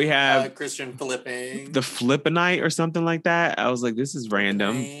so then, we have Christian flipping. The Flippanite or something like that. I was like, this is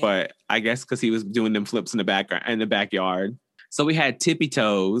random, but I guess because he was doing them flips in the backyard. So we had Tippy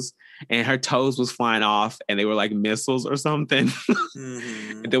Toes, and her toes was flying off, and they were like missiles or something.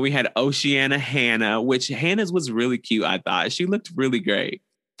 Mhm. And then we had Oceana Hannah, which Hannah's was really cute, I thought. She looked really great.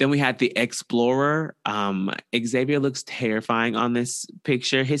 Then we had the Explorer. Xavier looks terrifying on this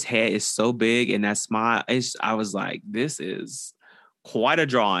picture. His head is so big, and that smile, I was like, this is quite a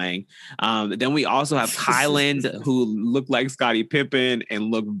drawing. Then we also have Kyland, who looked like Scottie Pippen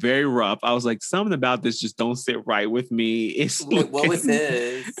and looked very rough. I was like, something about this just don't sit right with me. It's What was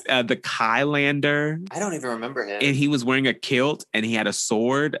his? the Kylander. I don't even remember him. And he was wearing a kilt and he had a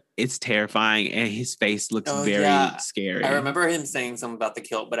sword. It's terrifying. And his face looks very scary. I remember him saying something about the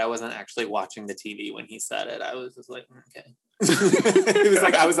kilt, but I wasn't actually watching the TV when he said it. I was just like, okay. It was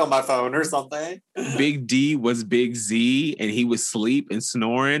like I was on my phone or something. Big D was Big Z, and he was asleep and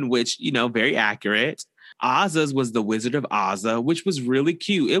snoring, which, very accurate. Oz's was the Wizard of Ozza, which was really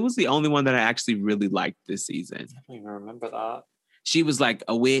cute. It was the only one that I actually really liked this season. I don't even remember that. She was like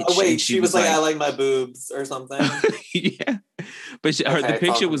a witch. Oh wait, she was like, I like my boobs or something. Yeah, but the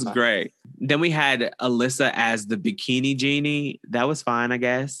picture was great. Then we had Alyssa as the Bikini Genie. That was fine, I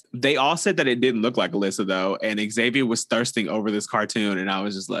guess. They all said that it didn't look like Alyssa though, and Xavier was thirsting over this cartoon, and I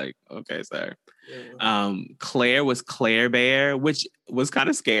was just like, okay, sir. Yeah. Claire was Claire Bear, which was kind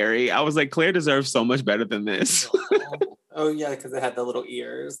of scary. I was like, Claire deserves so much better than this. Oh yeah, because it had the little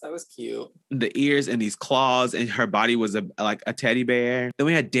ears. That was cute. The ears and these claws, and her body was like a teddy bear. Then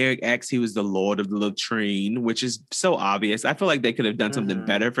we had Derek X. He was the Lord of the Latrine, which is so obvious. I feel like they could have done something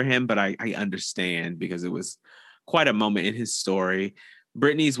better for him, but I understand because it was quite a moment in his story.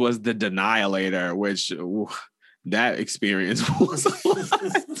 Brittany's was the Denialator, which that experience was a lot.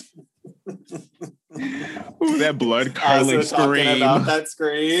 Ooh, that blood curdling scream. About that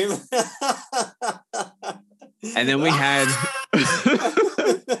scream. And then we had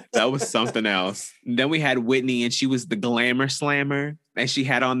that was something else. Then we had Whitney, and she was the Glamour Slammer, and she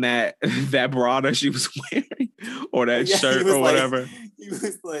had on that bra that she was wearing, or that shirt or whatever.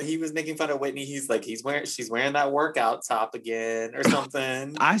 He was making fun of Whitney. She's wearing that workout top again or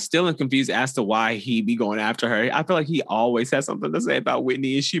something. I still am confused as to why he be going after her. I feel like he always has something to say about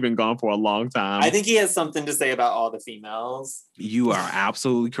Whitney, and she's been gone for a long time. I think he has something to say about all the females. You are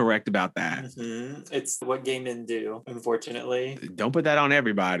absolutely correct about that. Mm-hmm. It's what gay men do, unfortunately. Don't put that on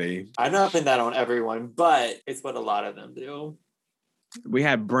everybody. I'm not putting that on everyone, but it's what a lot of them do. We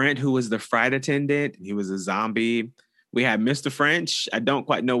had Brent, who was the flight attendant. He was a zombie. We had Mr. French. I don't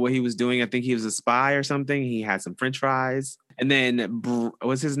quite know what he was doing. I think he was a spy or something. He had some French fries. And then,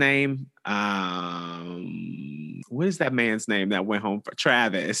 what's his name? What is that man's name that went home for?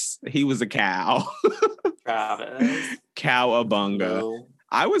 Travis. He was a cow. Travis. Cowabunga. No.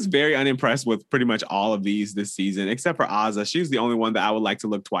 I was very unimpressed with pretty much all of these this season, except for Ozza. She was the only one that I would like to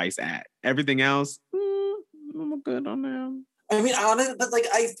look twice at. Everything else, I'm good on them. I mean, honestly, but like,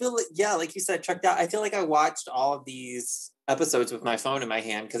 I feel like, yeah, like you said, checked out. I feel like I watched all of these episodes with my phone in my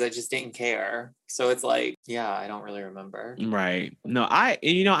hand because I just didn't care. So it's like, yeah, I don't really remember. Right. No, I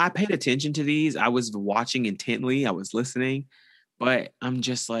paid attention to these. I was watching intently. I was listening, but I'm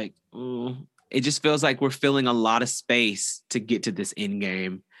just like, it just feels like we're filling a lot of space to get to this end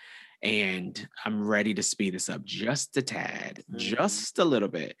game. And I'm ready to speed this up just a tad, just a little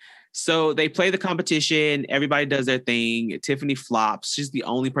bit. So they play the competition. Everybody does their thing. Tiffany flops. She's the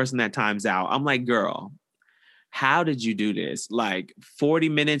only person that times out. I'm like, girl, how did you do this? Like 40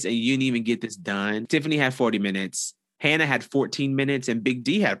 minutes and you didn't even get this done. Tiffany had 40 minutes. Hannah had 14 minutes and Big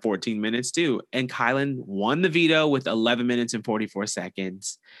D had 14 minutes too. And Kylan won the veto with 11 minutes and 44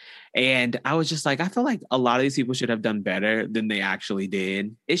 seconds. And I was just like, I feel like a lot of these people should have done better than they actually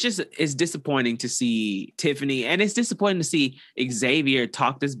did. It's disappointing to see Tiffany, and it's disappointing to see Xavier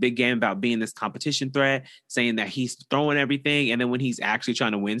talk this big game about being this competition threat, saying that he's throwing everything. And then when he's actually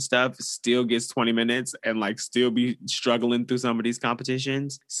trying to win stuff, still gets 20 minutes and like still be struggling through some of these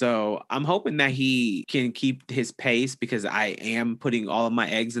competitions. So I'm hoping that he can keep his pace because I am putting all of my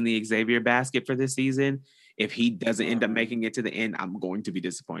eggs in the Xavier basket for this season. If he doesn't end up making it to the end, I'm going to be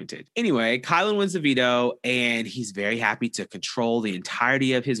disappointed. Anyway, Kylan wins the veto, and he's very happy to control the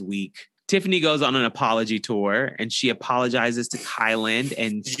entirety of his week. Tiffany goes on an apology tour, and she apologizes to Kylan,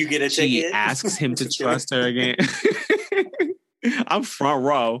 and Did you get a she ticket? asks him to trust her again. I'm front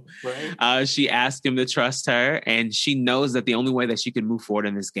row. Right. She asked him to trust her, and she knows that the only way that she can move forward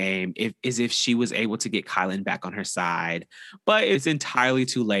in this game is if she was able to get Kylan back on her side. But it's entirely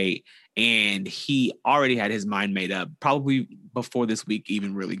too late, And he already had his mind made up, probably before this week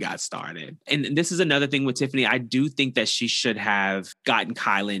even really got started. And this is another thing with Tiffany. I do think that she should have gotten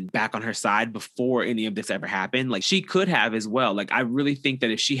Kyland back on her side before any of this ever happened. Like, she could have as well. Like, I really think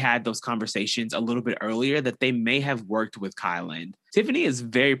that if she had those conversations a little bit earlier, that they may have worked with Kyland. Tiffany is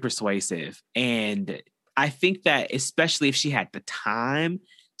very persuasive. And I think that especially if she had the time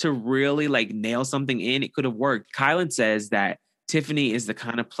to really like nail something in, it could have worked. Kyland says that Tiffany is the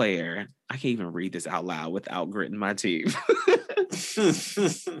kind of player, I can't even read this out loud without gritting my teeth.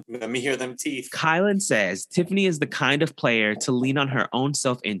 Let me hear them teeth. Kyland says Tiffany is the kind of player to lean on her own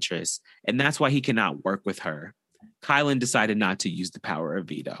self-interest, and that's why he cannot work with her. Kyland decided not to use the power of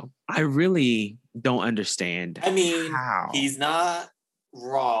veto. I really don't understand. I mean, how. He's not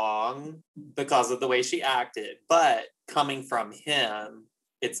wrong because of the way she acted, but coming from him,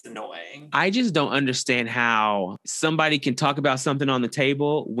 it's annoying. I just don't understand how somebody can talk about something on the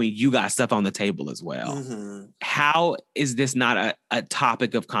table when you got stuff on the table as well. Mm-hmm. How is this not a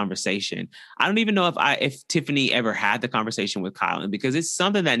topic of conversation? I don't even know if Tiffany ever had the conversation with Kyland, because it's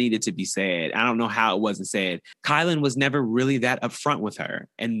something that needed to be said. I don't know how it wasn't said. Kyland was never really that upfront with her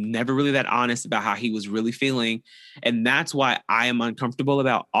and never really that honest about how he was really feeling. And that's why I am uncomfortable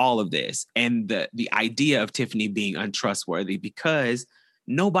about all of this and the idea of Tiffany being untrustworthy, because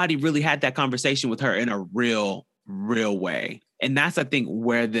nobody really had that conversation with her in a real way. And that's, I think,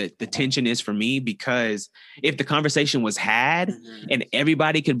 where the tension is for me, because if the conversation was had Mm-hmm. and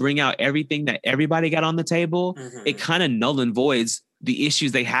everybody could bring out everything that everybody got on the table, Mm-hmm. it kind of null and voids the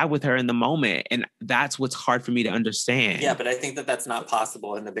issues they have with her in the moment. And that's what's hard for me to understand. Yeah, but I think that that's not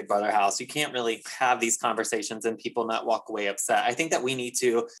possible in the Big Brother house. You can't really have these conversations and people not walk away upset. I think that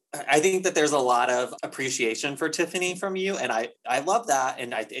I think that there's a lot of appreciation for Tiffany from you. And I love that.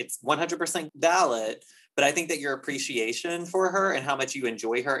 And it's 100% valid. But I think that your appreciation for her and how much you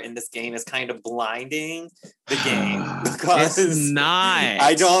enjoy her in this game is kind of blinding the game. Because It's not.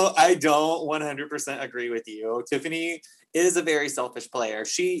 I don't 100% agree with you. Tiffany is a very selfish player.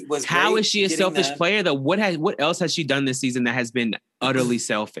 She was. How great is she a getting selfish player though? What else has she done this season that has been utterly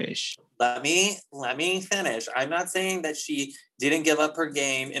selfish? Let me finish. I'm not saying that she didn't give up her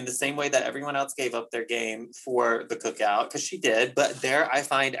game in the same way that everyone else gave up their game for the cookout, because she did. But there, I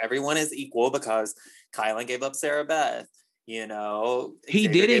find everyone is equal, because Kyland gave up Sarah Beth. You know, He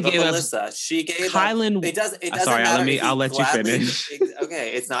Xavier didn't gave give up up Alyssa. She gave Kyland. up. It doesn't Sorry, matter. I'll let you finish.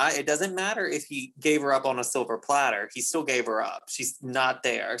 Okay, it's not. It doesn't matter if he gave her up on a silver platter. He still gave her up. She's not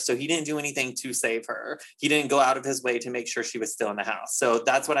there, so he didn't do anything to save her. He didn't go out of his way to make sure she was still in the house. So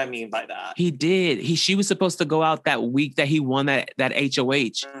that's what I mean by that. He did. She was supposed to go out that week that he won that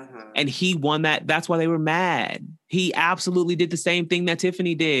HOH, and he won that. That's why they were mad. He absolutely did the same thing that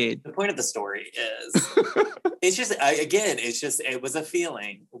Tiffany did. The point of the story is, it was a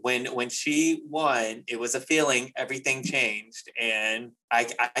feeling. When she won, it was a feeling. Everything changed, and I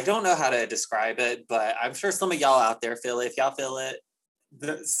don't know how to describe it, but I'm sure some of y'all out there feel it. If y'all feel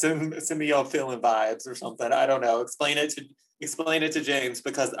it, send me y'all feeling vibes or something. I don't know. Explain it to James,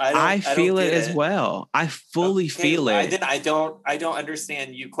 because I feel don't it get as well. I fully feel it. I don't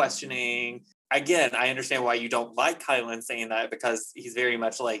understand you questioning. Again, I understand why you don't like Kyland saying that, because he's very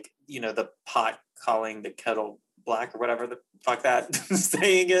much like, the pot calling the kettle black or whatever the fuck that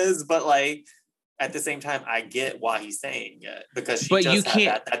saying is. But like, at the same time, I get why he's saying it, because you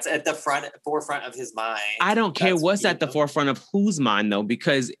can't. That's at the forefront of his mind. I don't care what's at the forefront of whose mind though,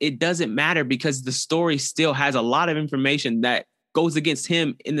 because it doesn't matter, because the story still has a lot of information that goes against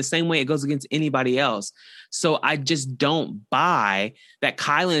him in the same way it goes against anybody else. So I just don't buy that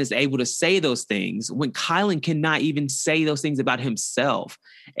Kyland is able to say those things when Kyland cannot even say those things about himself.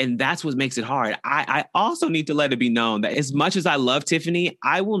 And that's what makes it hard. I also need to let it be known that as much as I love Tiffany,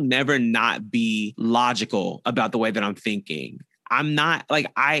 I will never not be logical about the way that I'm thinking. I'm not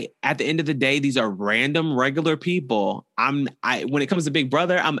at the end of the day, these are random, regular people. When it comes to Big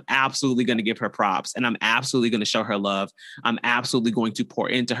Brother, I'm absolutely going to give her props, and I'm absolutely going to show her love. I'm absolutely going to pour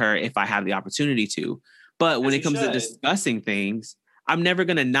into her if I have the opportunity to. But when it comes to discussing things, I'm never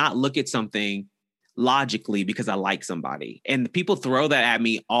going to not look at something logically because I like somebody. And people throw that at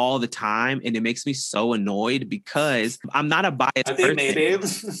me all the time, and it makes me so annoyed because I'm not a biased person. I think maybe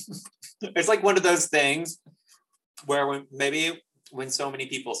it's like one of those things where when so many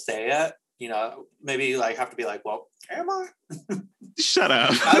people say it, maybe like have to be like, well, am I? Shut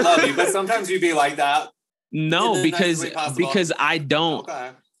up. I love you, but sometimes you be like that. No, because I don't.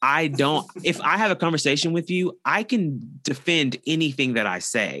 Okay. I don't. If I have a conversation with you, I can defend anything that I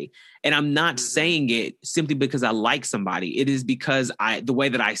say. And I'm not saying it simply because I like somebody. It is because the way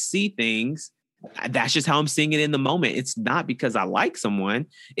that I see things, That's just how I'm seeing it in the moment. It's not because I like someone.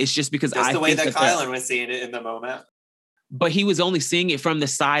 It's just because That's I the way think that Kylan was seeing it in the moment. But he was only seeing it from the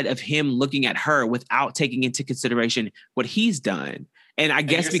side of him looking at her without taking into consideration what he's done. And I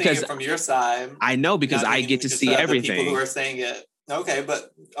guess you're because seeing it from your side, I know because I get to see everything. The people who are saying it.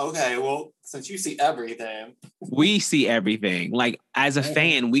 Okay, well, since you see everything, we see everything. Like as a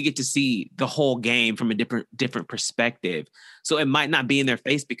fan, we get to see the whole game from a different perspective. So it might not be in their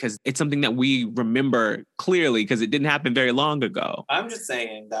face because it's something that we remember clearly because it didn't happen very long ago. I'm just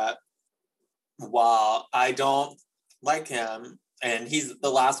saying that while I don't like him and he's the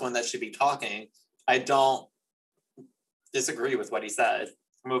last one that should be talking, I don't disagree with what he said.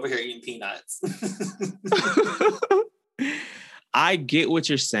 I'm over here eating peanuts. I get what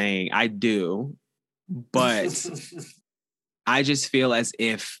you're saying. I do. But I just feel as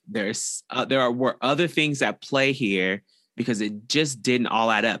if there were other things at play here because it just didn't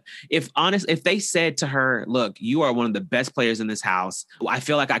all add up. If they said to her, look, you are one of the best players in this house. I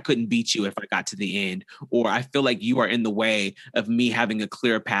feel like I couldn't beat you if I got to the end, or I feel like you are in the way of me having a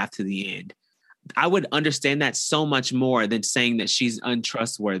clear path to the end. I would understand that so much more than saying that she's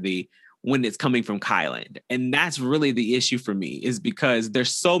untrustworthy when it's coming from Kylan. And that's really the issue for me, is because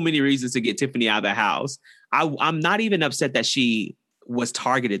there's so many reasons to get Tiffany out of the house. I'm not even upset that she was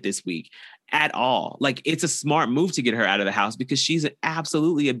targeted this week at all. Like, it's a smart move to get her out of the house because she's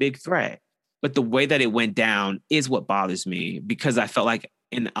absolutely a big threat. But the way that it went down is what bothers me, because I felt like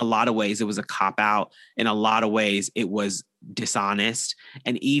in a lot of ways it was a cop-out. In a lot of ways it was dishonest.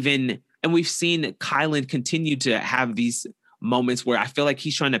 And we've seen Kylan continue to have these moments where I feel like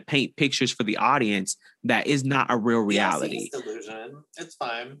he's trying to paint pictures for the audience that is not a real reality. Yeah, delusion. It's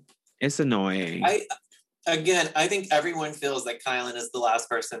fine. It's annoying. I think everyone feels that Kylan is the last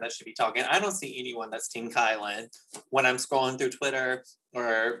person that should be talking. I don't see anyone that's Team Kylan when I'm scrolling through Twitter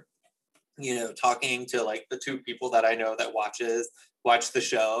or, talking to like the two people that I know that watch the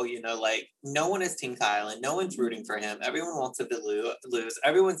show. Like, no one is Team Kylan. No one's rooting for him. Everyone wants him to lose.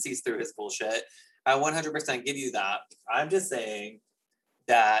 Everyone sees through his bullshit. I 100% give you that. I'm just saying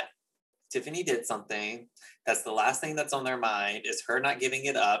that Tiffany did something. That's the last thing that's on their mind, is her not giving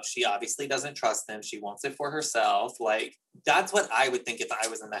it up. She obviously doesn't trust him. She wants it for herself. Like, that's what I would think if I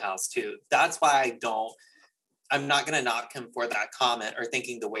was in the house too. That's why I'm not going to knock him for that comment or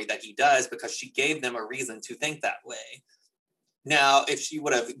thinking the way that he does, because she gave them a reason to think that way. Now, if she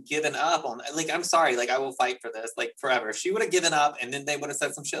would have given up on, like, I'm sorry, like, I will fight for this, like, forever. If she would have given up and then they would have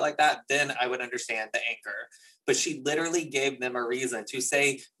said some shit like that, then I would understand the anger. But she literally gave them a reason to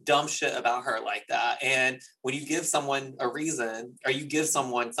say dumb shit about her like that. And when you give someone a reason, or you give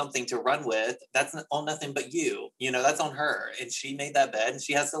someone something to run with, that's on nothing but you. That's on her. And she made that bed and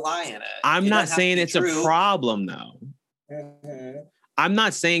she has to lie in it. I'm not saying it's a problem, though. Mm-hmm. I'm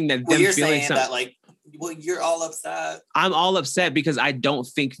not saying that well, them you're feeling saying that, like, well, you're all upset. I'm all upset because I don't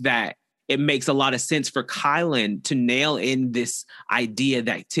think that it makes a lot of sense for Kylan to nail in this idea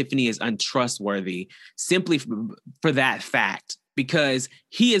that Tiffany is untrustworthy simply for that fact, because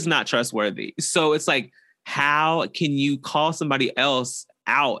he is not trustworthy. So it's like, how can you call somebody else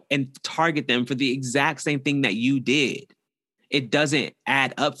out and target them for the exact same thing that you did? It doesn't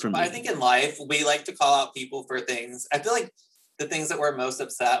add up for me. I think in life, we like to call out people for things. I feel like the things that we're most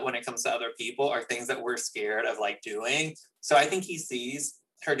upset when it comes to other people are things that we're scared of, like, doing. So I think he sees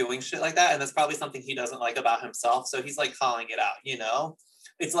her doing shit like that, and that's probably something he doesn't like about himself. So he's like calling it out,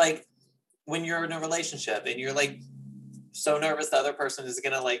 It's like when you're in a relationship and you're like so nervous the other person is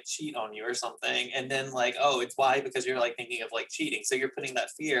gonna like cheat on you or something, and then like, oh, it's why? Because you're like thinking of like cheating. So you're putting that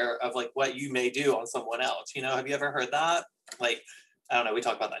fear of like what you may do on someone else. Have you ever heard that? Like, I don't know, we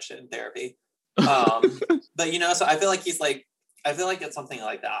talk about that shit in therapy. But so I feel like it's something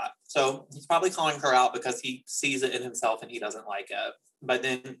like that. So he's probably calling her out because he sees it in himself and he doesn't like it. But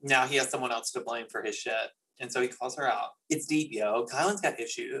then now he has someone else to blame for his shit. And so he calls her out. It's deep, yo. Kylan's got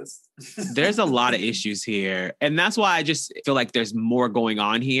issues. There's a lot of issues here. And that's why I just feel like there's more going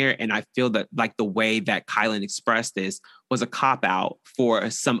on here. And I feel that like the way that Kylan expressed this was a cop-out for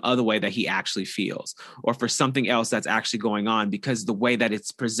some other way that he actually feels, or for something else that's actually going on, because the way that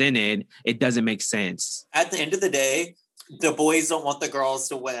it's presented, it doesn't make sense. At the end of the day, the boys don't want the girls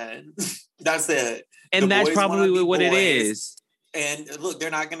to win. That's it. And that's probably what it is. And look,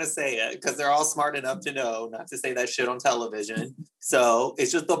 they're not going to say it because they're all smart enough to know not to say that shit on television. So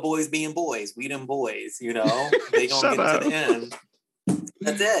it's just the boys being boys. We them boys, They going to get to the end.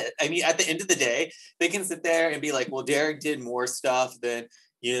 That's it. I mean, at the end of the day, they can sit there and be like, well, Derek did more stuff than,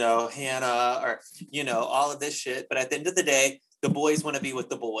 Hannah, or, all of this shit. But at the end of the day, the boys want to be with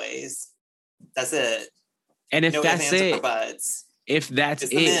the boys. That's it. And if that's it, if that's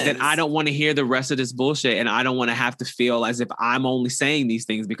It's the it, then men's. I don't want to hear the rest of this bullshit. And I don't want to have to feel as if I'm only saying these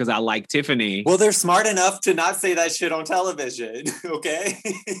things because I like Tiffany. Well, they're smart enough to not say that shit on television, okay?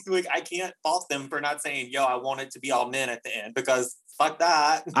 Like, I can't fault them for not saying, yo, I want it to be all men at the end, because fuck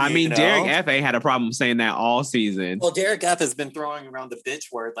that. I you mean, know? Derek F.A. had a problem saying that all season. Well, Derek F has been throwing around the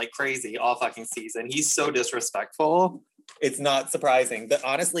bitch word like crazy all fucking season. He's so disrespectful. It's not surprising. But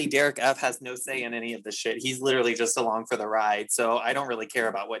honestly, Derek F has no say in any of this shit. He's literally just along for the ride. So I don't really care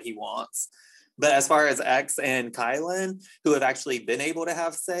about what he wants. But as far as X and Kylan, who have actually been able to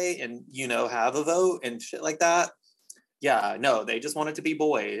have say and, you know, have a vote and shit like that, yeah, no, they just want it to be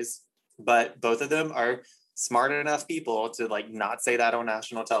boys. But both of them are smart enough people to like not say that on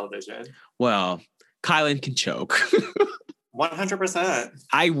national television. Well, Kylan can choke. 100%.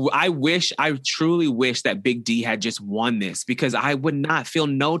 I truly wish that Big D had just won this, because I would not feel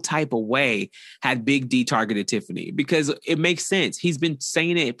no type of way had Big D targeted Tiffany, because it makes sense. He's been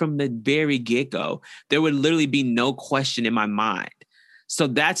saying it from the very get-go. There would literally be no question in my mind. So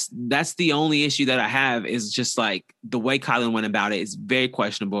that's the only issue that I have, is just like the way Kylan went about it is very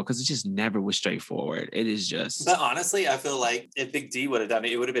questionable, because it just never was straightforward. It is just. But honestly, I feel like if Big D would have done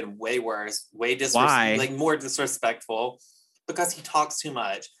it, it would have been way worse, way Why? like more disrespectful, because he talks too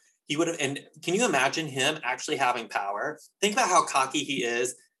much. He would have, and can you imagine him actually having power? Think about how cocky he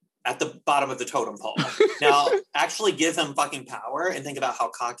is at the bottom of the totem pole. Now, actually give him fucking power and think about how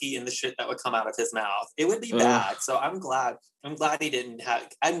cocky and the shit that would come out of his mouth. It would be bad. So I'm glad he didn't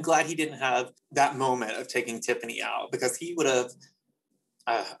have that moment of taking Tiffany out, because he would have,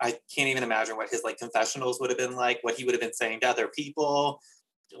 I can't even imagine what his like confessionals would have been like, what he would have been saying to other people.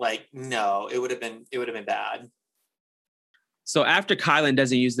 Like, no, it would have been bad. So after Kylan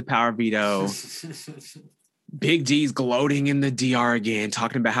doesn't use the power veto, Big D's gloating in the DR again,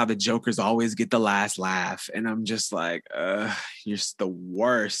 talking about how the Jokers always get the last laugh. And I'm just like, you're the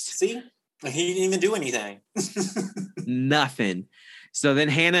worst. See? He didn't even do anything. Nothing. So then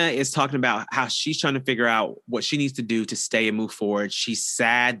Hannah is talking about how she's trying to figure out what she needs to do to stay and move forward. She's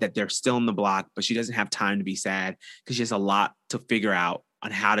sad that they're still on the block, but she doesn't have time to be sad because she has a lot to figure out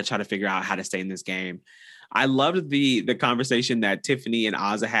on how to try to figure out how to stay in this game. I loved the conversation that Tiffany and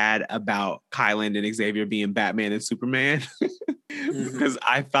Ozza had about Kylan and Xavier being Batman and Superman, because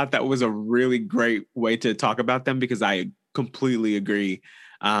I thought that was a really great way to talk about them, because I completely agree.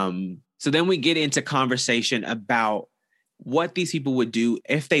 So then we get into conversation about what these people would do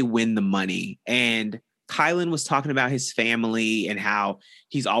if they win the money. And Kylan was talking about his family and how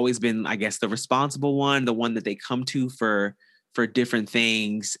he's always been, I guess, the responsible one, the one that they come to for different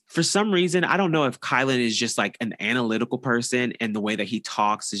things. For some reason, I don't know if Kylan is just like an analytical person and the way that he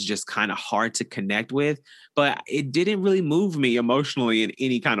talks is just kind of hard to connect with, but it didn't really move me emotionally in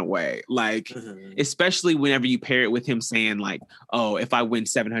any kind of way. Like, especially whenever you pair it with him saying like, oh, if I win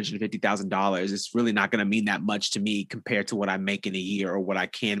 $750,000, it's really not going to mean that much to me compared to what I make in a year or what I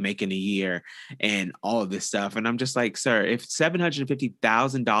can make in a year and all of this stuff. And I'm just like, sir, if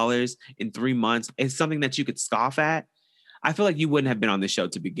 $750,000 in 3 months is something that you could scoff at, I feel like you wouldn't have been on the show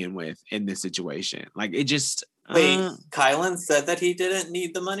to begin with in this situation. Like, it just... Wait, Kylan said that he didn't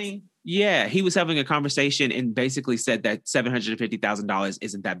need the money? Yeah, he was having a conversation and basically said that $750,000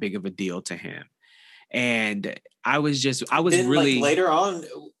 isn't that big of a deal to him. And I was then, really... Like, later on,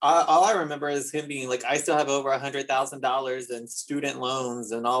 all I remember is him being like, I still have over $100,000 in student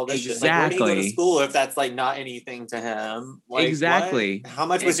loans and all this shit. Like, where did he go to school if that's like not anything to him? Like, exactly. What? How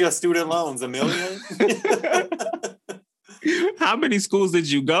much was your student loans? $1 million? How many schools did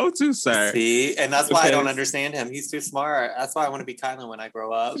you go to, sir? See, and that's why I don't understand him. He's too smart. That's why I want to be Kylan when I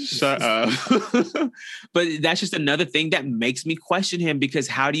grow up. Shut up. But that's just another thing that makes me question him, because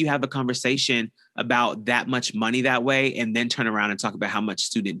how do you have a conversation about that much money that way and then turn around and talk about how much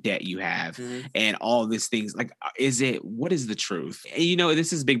student debt you have and all these things? Like, what is the truth? And, you know,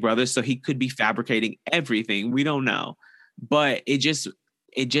 this is Big Brother, so he could be fabricating everything. We don't know. But it just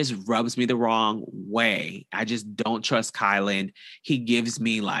rubs me the wrong way. I just don't trust Kylan. He gives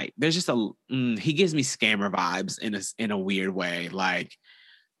me like, he gives me scammer vibes in a weird way. Like,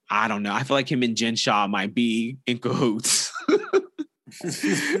 I don't know. I feel like him and Jen Shah might be in cahoots.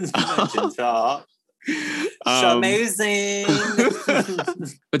 Jen Shah. Amazing.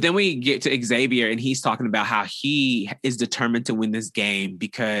 But then we get to Xavier and he's talking about how he is determined to win this game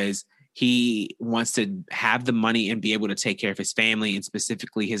because he wants to have the money and be able to take care of his family and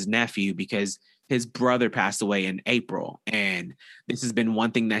specifically his nephew, because his brother passed away in April. And this has been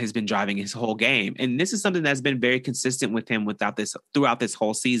one thing that has been driving his whole game. And this is something that's been very consistent with him throughout this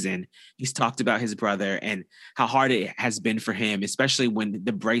whole season. He's talked about his brother and how hard it has been for him, especially when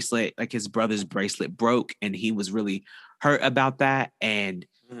the bracelet, like his brother's bracelet, broke and he was really hurt about that. And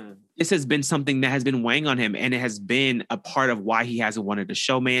this has been something that has been weighing on him, and it has been a part of why he hasn't wanted to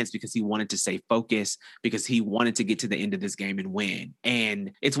showmance, because he wanted to stay focused, because he wanted to get to the end of this game and win.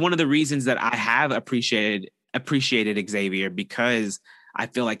 And it's one of the reasons that I have appreciated Xavier, because I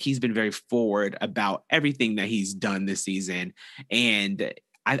feel like he's been very forward about everything that he's done this season. And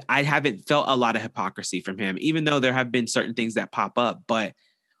I haven't felt a lot of hypocrisy from him, even though there have been certain things that pop up. But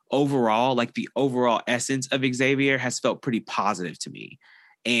overall, like the overall essence of Xavier has felt pretty positive to me.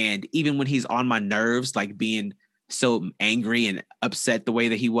 And even when he's on my nerves, like being so angry and upset the way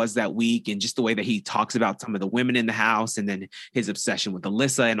that he was that week, and just the way that he talks about some of the women in the house, and then his obsession with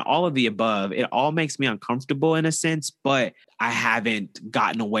Alyssa and all of the above, it all makes me uncomfortable in a sense, but I haven't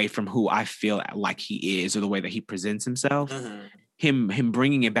gotten away from who I feel like he is, or the way that he presents himself. Him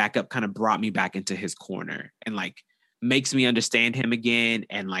bringing it back up kind of brought me back into his corner, and like makes me understand him again,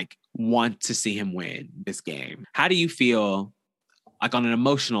 and like want to see him win this game. How do you feel, like on an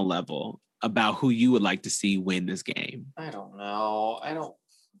emotional level, about who you would like to see win this game? I don't know.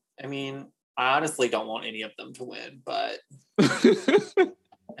 I mean, I honestly don't want any of them to win, but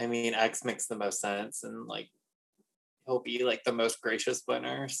I mean, X makes the most sense, and like he'll be like the most gracious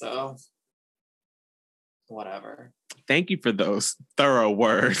winner, so whatever. Thank you for those thorough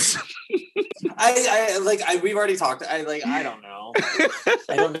words. We've already talked. I don't know.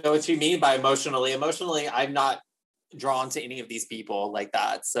 I don't know what you mean by emotionally. Emotionally, I'm not drawn to any of these people like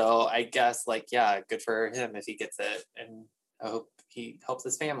that. So I guess like, yeah, good for him if he gets it. And I hope he helps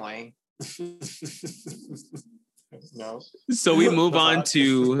his family. No. So we move on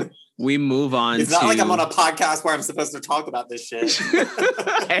to It's not like I'm on a podcast where I'm supposed to talk about this shit.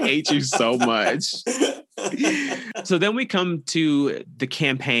 I hate you so much. So then we come to the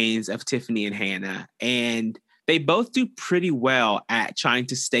campaigns of Tiffany and Hannah, and they both do pretty well at trying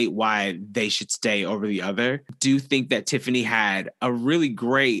to state why they should stay over the other. Do think that Tiffany had a really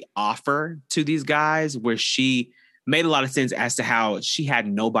great offer to these guys, where she made a lot of sense as to how she had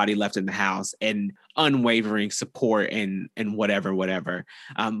nobody left in the house and unwavering support and whatever.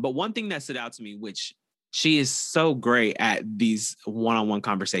 But one thing that stood out to me, which she is so great at these one-on-one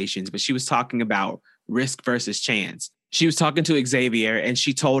conversations, but she was talking about risk versus chance. She was talking to Xavier, and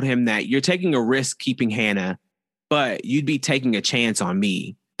she told him that you're taking a risk keeping Hannah, but you'd be taking a chance on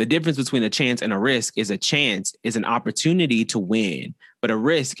me. The difference between a chance and a risk is a chance is an opportunity to win, but a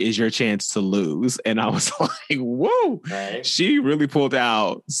risk is your chance to lose. And I was like, whoa, right. She really pulled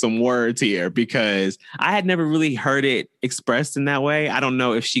out some words here, because I had never really heard it expressed in that way. I don't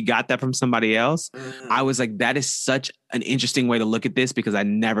know if she got that from somebody else. I was like, that is such an interesting way to look at this, because I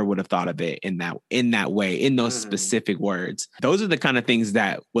never would have thought of it in that way, in those specific words. Those are the kind of things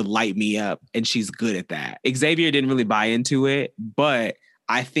that would light me up, and she's good at that. Xavier didn't really buy into it, but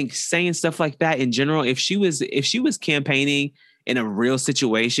I think saying stuff like that in general, if she was campaigning in a real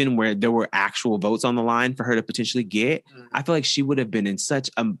situation where there were actual votes on the line for her to potentially get, I feel like she would have been in such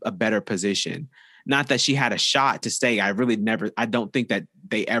a better position. Not that she had a shot to stay. I don't think that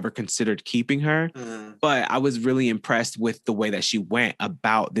they ever considered keeping her, but I was really impressed with the way that she went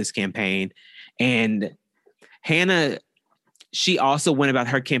about this campaign. And Hannah, she also went about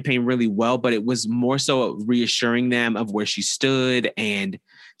her campaign really well, but it was more so reassuring them of where she stood. And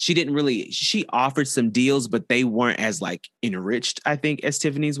she offered some deals, but they weren't as like enriched, I think, as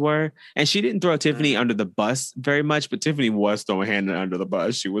Tiffany's were. And she didn't throw Tiffany under the bus very much, but Tiffany was throwing Hannah under the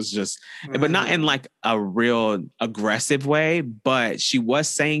bus. She was just, but not in like a real aggressive way, but she was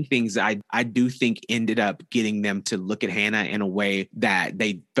saying things that I do think ended up getting them to look at Hannah in a way that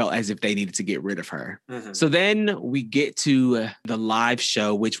they felt as if they needed to get rid of her. So then we get to the live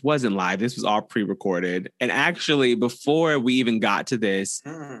show, which wasn't live. This was all pre-recorded. And actually, before we even got to this,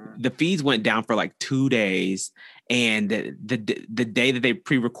 the feeds went down for like 2 days. And the day that they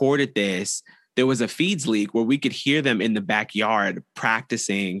pre-recorded this, there was a feeds leak where we could hear them in the backyard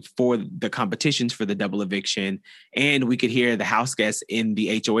practicing for the competitions for the double eviction. And we could hear the house guests in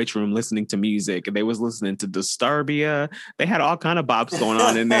the HOH room listening to music. They was listening to Disturbia. They had all kind of bops going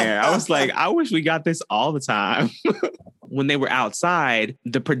on in there. I was like, I wish we got this all the time. When they were outside,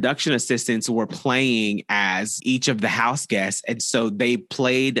 the production assistants were playing as each of the house guests. And so they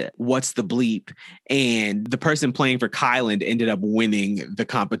played What's the Bleep? And the person playing for Kyland ended up winning the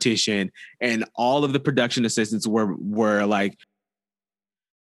competition. And all of the production assistants were like,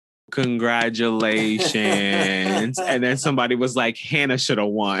 congratulations. And then somebody was like, Hannah should have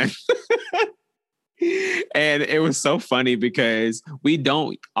won. And it was so funny because we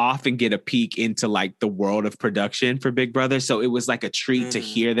don't often get a peek into like the world of production for Big Brother. So it was like a treat to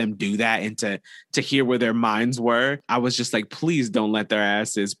hear them do that and to hear where their minds were. I was just like, please don't let their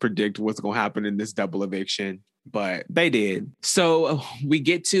asses predict what's going to happen in this double eviction. but they did. So we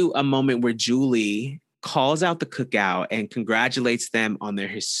get to a moment where Julie calls out the cookout and congratulates them on their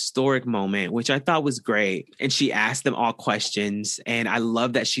historic moment, which I thought was great. And she asked them all questions. And I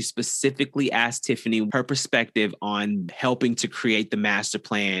love that she specifically asked Tiffany her perspective on helping to create the master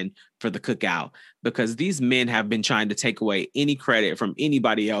plan for the cookout, because these men have been trying to take away any credit from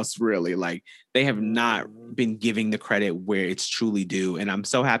anybody else, really. Like, they have not been giving the credit where it's truly due. And I'm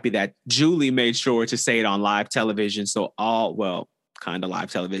so happy that Julie made sure to say it on live television. So kind of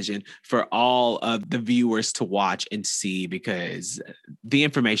live television for all of the viewers to watch and see, because the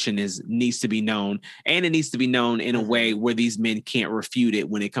information needs to be known, and it needs to be known in a way where these men can't refute it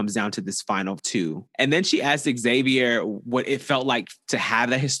when it comes down to this final two. And then she asked Xavier what it felt like to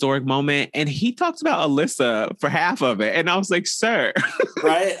have that historic moment, and he talks about Alyssa for half of it, and I was like, sir.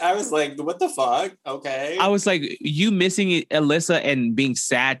 Right? I was like, what the fuck? Okay. I was like, you missing Alyssa and being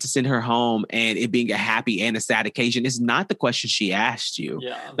sad to send her home and it being a happy and a sad occasion is not the question she asked you.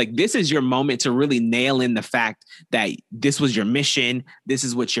 Yeah. Like, this is your moment to really nail in the fact that this was your mission. This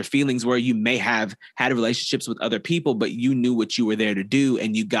is what your feelings were. You may have had relationships with other people, but you knew what you were there to do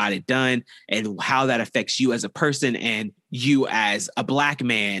and you got it done, and how that affects you as a person and you as a Black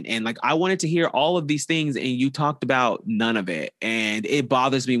man. And like, I wanted to hear all of these things, and you talked about none of it. And it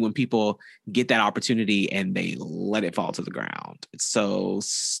bothers me when people get that opportunity and they let it fall to the ground. It's so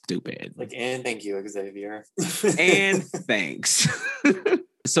stupid. Like, and thank you, Xavier. And thanks.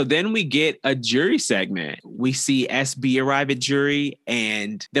 So then we get a jury segment. We see SB arrive at jury,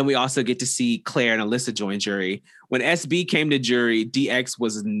 and then we also get to see Claire and Alyssa join jury. When SB came to jury, DX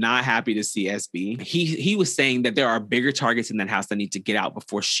was not happy to see SB. He was saying that there are bigger targets in that house that need to get out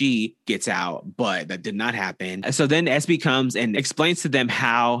before she gets out, but that did not happen. So then SB comes and explains to them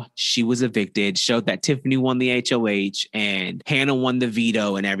how she was evicted, showed that Tiffany won the HOH and Hannah won the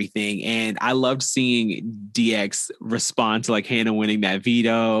veto and everything. And I loved seeing DX respond to like Hannah winning that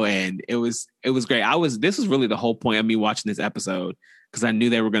veto, and it was great. This was really the whole point of me watching this episode, because I knew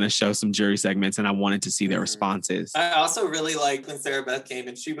they were going to show some jury segments and I wanted to see their responses. I also really liked when Sarah Beth came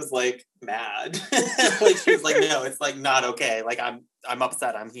and she was like mad. Like, she was like, no, it's like not okay. Like, I'm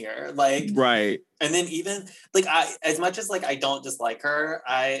upset I'm here. Like, right. And then even like, as much as like I don't dislike her,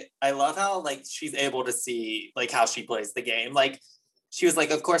 I love how like she's able to see like how she plays the game. Like, she was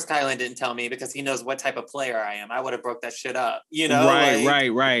like, of course Kylan didn't tell me because he knows what type of player I am. I would have broke that shit up, you know? Right,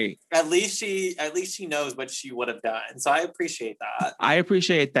 like, right. At least she knows what she would have done. So I appreciate that. I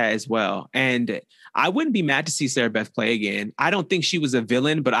appreciate that as well. And I wouldn't be mad to see Sarah Beth play again. I don't think she was a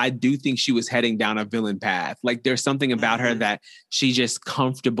villain, but I do think she was heading down a villain path. Like, there's something about her that she's just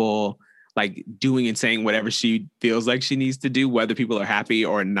comfortable like doing and saying whatever she feels like she needs to do, whether people are happy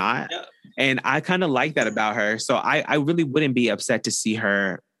or not. Yeah. And I kind of like that about her. So I really wouldn't be upset to see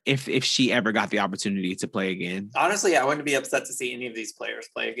her if she ever got the opportunity to play again. Honestly, I wouldn't be upset to see any of these players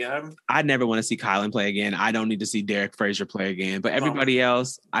play again. I'd never want to see Kylan play again. I don't need to see Derek Frazier play again. But everybody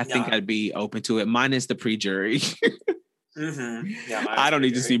else, I think I'd be open to it. Minus the pre-jury. Yeah, I don't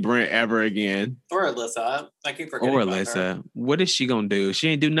need to see Brent ever again. Or Alyssa. I keep forgetting about Alyssa. What is she gonna do? She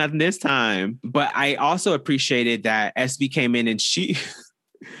ain't do nothing this time. But I also appreciated that SB came in and she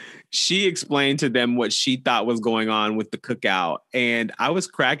explained to them what she thought was going on with the cookout. And I was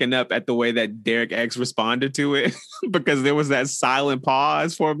cracking up at the way that Derek X responded to it because there was that silent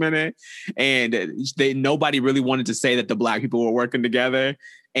pause for a minute. And nobody really wanted to say that the Black people were working together.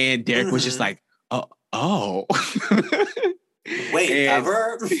 And Derek was just like, oh. Wait,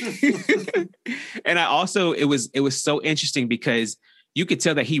 ever? And I also, it was so interesting because you could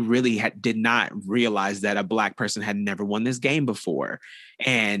tell that he really did not realize that a Black person had never won this game before.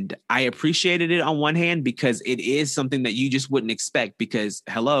 And I appreciated it on one hand because it is something that you just wouldn't expect because,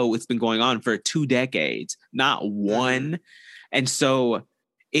 hello, it's been going on for 2 decades, not one. And so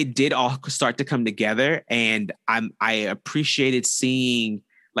it did all start to come together. And I appreciated seeing,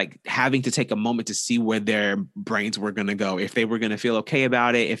 like, having to take a moment to see where their brains were going to go, if they were going to feel okay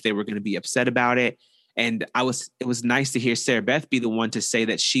about it, if they were going to be upset about it. And it was nice to hear Sarah Beth be the one to say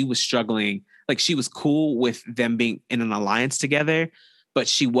that she was struggling. Like, she was cool with them being in an alliance together, but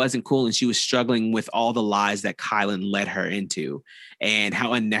she wasn't cool. And she was struggling with all the lies that Kylan led her into and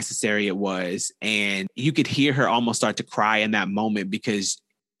how unnecessary it was. And you could hear her almost start to cry in that moment because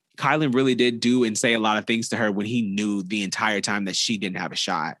Kylan really did do and say a lot of things to her when he knew the entire time that she didn't have a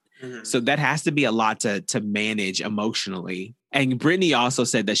shot. So that has to be a lot to manage emotionally. And Brittany also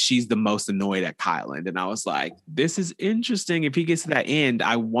said that she's the most annoyed at Kylan. And I was like, this is interesting. If he gets to that end,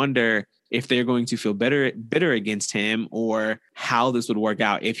 I wonder if they're going to feel bitter against him, or how this would work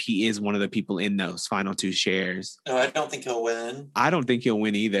out if he is one of the people in those final two shares. No, I don't think he'll win. I don't think he'll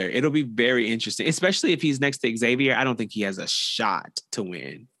win either. It'll be very interesting, especially if he's next to Xavier. I don't think he has a shot to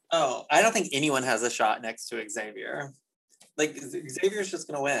win. Oh, I don't think anyone has a shot next to Xavier. Like, Xavier's just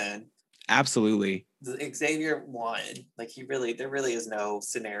going to win. Absolutely. Xavier won. Like, there really is no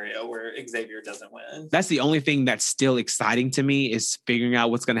scenario where Xavier doesn't win. That's the only thing that's still exciting to me, is figuring out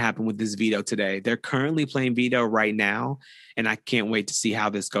what's going to happen with this veto today. They're currently playing veto right now, and I can't wait to see how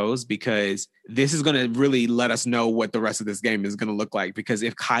this goes, because this is going to really let us know what the rest of this game is going to look like. Because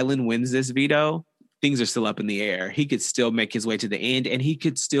if Kylan wins this veto, things are still up in the air. He could still make his way to the end, and he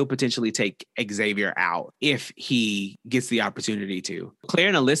could still potentially take Xavier out if he gets the opportunity to. Claire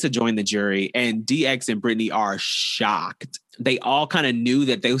and Alyssa joined the jury, and DX and Brittany are shocked. They all kind of knew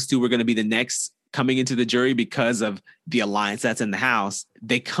that those two were going to be the next coming into the jury because of the alliance that's in the house.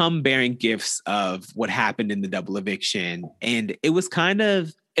 They come bearing gifts of what happened in the double eviction, and it was kind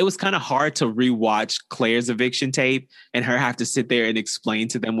of hard to rewatch Claire's eviction tape and her have to sit there and explain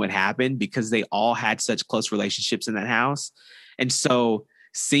to them what happened, because they all had such close relationships in that house. And so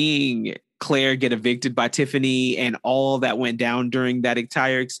seeing Claire get evicted by Tiffany and all that went down during that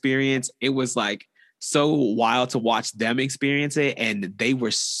entire experience, it was like so wild to watch them experience it. And they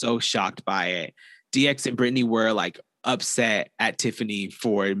were so shocked by it. DX and Brittany were like upset at Tiffany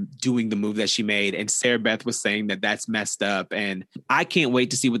for doing the move that she made, and Sarah Beth was saying that that's messed up. And I can't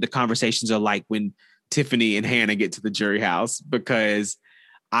wait to see what the conversations are like when Tiffany and Hannah get to the jury house, because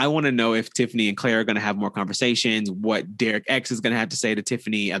I want to know if Tiffany and Claire are going to have more conversations, what Derek X is going to have to say to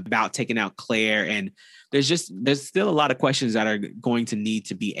Tiffany about taking out Claire. And there's still a lot of questions that are going to need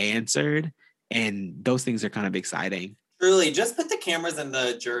to be answered, and those things are kind of exciting. Truly, just put the cameras in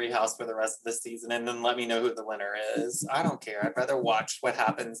the jury house for the rest of the season and then let me know who the winner is. I don't care. I'd rather watch what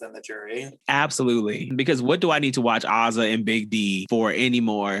happens in the jury. Absolutely. Because what do I need to watch Azah and Big D for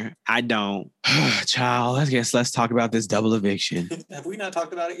anymore? I don't. Child, I guess let's talk about this double eviction. Have we not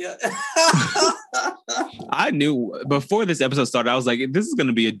talked about it yet? I knew before this episode started, I was like, this is going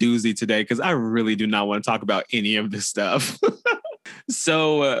to be a doozy today, because I really do not want to talk about any of this stuff.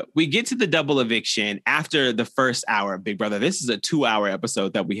 So we get to the double eviction after the first hour of Big Brother. This is a 2-hour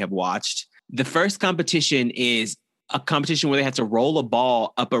episode that we have watched. The first competition is a competition where they have to roll a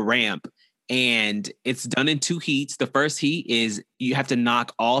ball up a ramp, and it's done in 2 heats. The first heat is you have to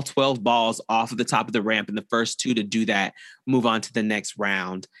knock all 12 balls off of the top of the ramp, and the first 2 to do that move on to the next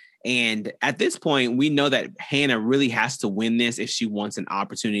round. And at this point, we know that Hannah really has to win this if she wants an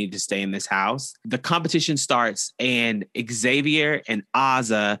opportunity to stay in this house. The competition starts, and Xavier and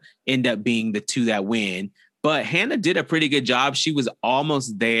Azah end up being the 2 that win. But Hannah did a pretty good job. She was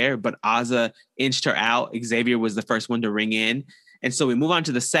almost there, but Azah inched her out. Xavier was the first one to ring in. And so we move on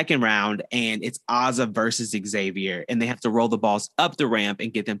to the second round, and it's Azah versus Xavier. And they have to roll the balls up the ramp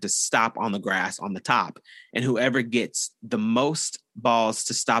and get them to stop on the grass on the top. And whoever gets the most balls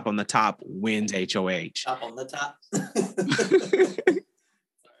to stop on the top wins HOH. Stop on the top.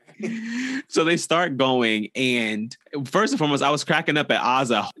 So they start going, and first and foremost, I was cracking up at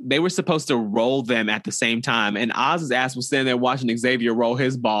Azah. They were supposed to roll them at the same time, and Azah's ass was standing there watching Xavier roll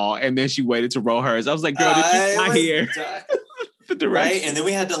his ball, and then she waited to roll hers. I was like, girl, did you not hear? Right? And then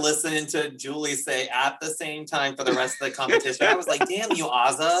we had to listen to Julie say at the same time for the rest of the competition. I was like, damn you,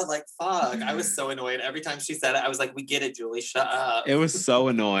 Azah. Like, fuck. I was so annoyed. Every time she said it, I was like, we get it, Julie. Shut up. It was so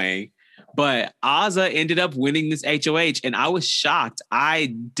annoying. But Azah ended up winning this HOH, and I was shocked.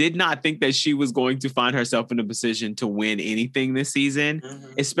 I did not think that she was going to find herself in a position to win anything this season,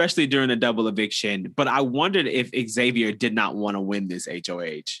 especially during a double eviction. But I wondered if Xavier did not want to win this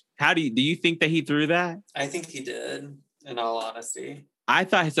HOH. Do you think that he threw that? I think he did, in all honesty. I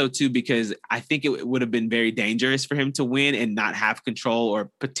thought so too, because I think it would have been very dangerous for him to win and not have control or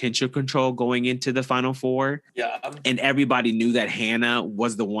potential control going into the Final Four. Yeah. And everybody knew that Hannah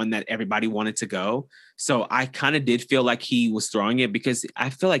was the one that everybody wanted to go. So I kind of did feel like he was throwing it, because I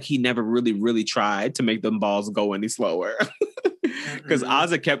feel like he never really tried to make them balls go any slower. Because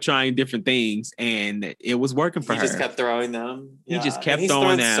Azah kept trying different things, and it was working for her. He just kept throwing them. He just kept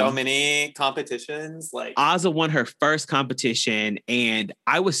throwing them. So many competitions. Like, Azah won her first competition, and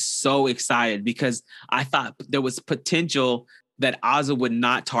I was so excited because I thought there was potential that Azah would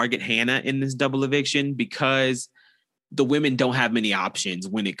not target Hannah in this double eviction, because the women don't have many options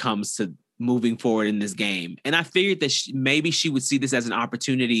when it comes to moving forward in this game. And I figured that maybe she would see this as an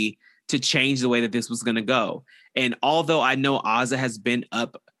opportunity to change the way that this was going to go. And although I know Azah has been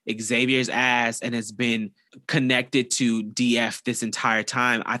up Xavier's ass and has been connected to DF this entire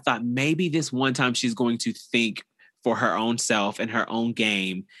time, I thought maybe this one time she's going to think for her own self and her own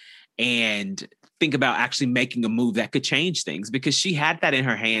game and think about actually making a move that could change things, because she had that in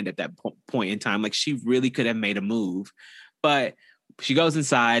her hand at that point in time. Like, she really could have made a move, but she goes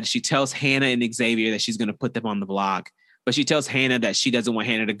inside. She tells Hannah and Xavier that she's going to put them on the block, but she tells Hannah that she doesn't want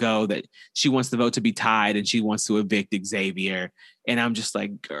Hannah to go, that she wants the vote to be tied and she wants to evict Xavier. And I'm just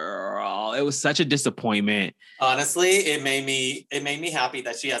like, girl, it was such a disappointment. Honestly, it made me happy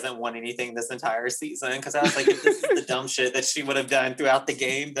that she hasn't won anything this entire season, because I was like, if this is the dumb shit that she would have done throughout the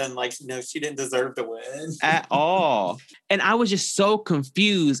game, then like, no, she didn't deserve to win At all. And I was just so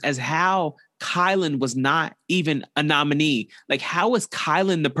confused as how Kyland was not even a nominee. Like, how is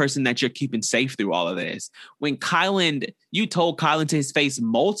Kyland the person that you're keeping safe through all of this? When Kyland, you told Kyland to his face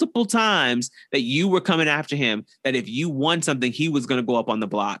multiple times that you were coming after him, that if you won something, he was going to go up on the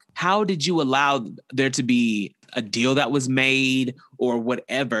block. How did you allow there to be a deal that was made or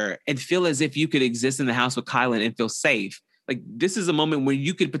whatever and feel as if you could exist in the house with Kyland and feel safe? Like, this is a moment where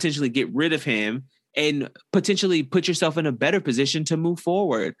you could potentially get rid of him and potentially put yourself in a better position to move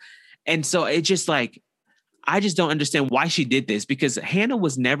forward. And so it just like, I just don't understand why she did this, because Hannah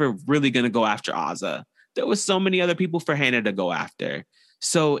was never really going to go after Azah. There was so many other people for Hannah to go after.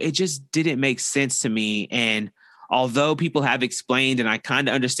 So it just didn't make sense to me. And although people have explained, and I kind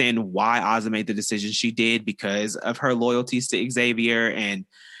of understand why Azah made the decision she did because of her loyalties to Xavier and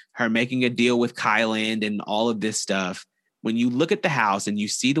her making a deal with Kyland and all of this stuff, when you look at the house and you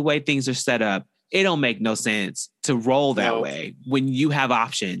see the way things are set up, it don't make no sense to roll that way when you have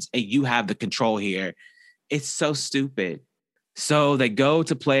options and you have the control here. It's so stupid. So they go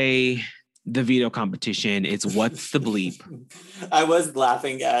to play the veto competition. It's What's the Bleep? I was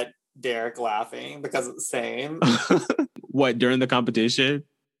laughing at Derek laughing because it's the same. What, during the competition?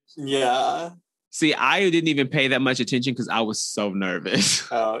 Yeah. See, I didn't even pay that much attention because I was so nervous.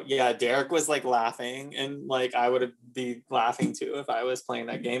 Oh, yeah. Derek was like laughing, and like I would be laughing too if I was playing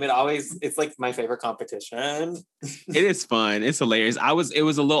that game. It's like my favorite competition. It is fun. It's hilarious. It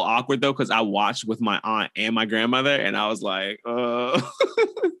was a little awkward though, because I watched with my aunt and my grandmother, and I was like,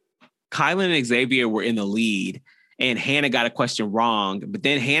 Kyland and Xavier were in the lead, and Hannah got a question wrong, but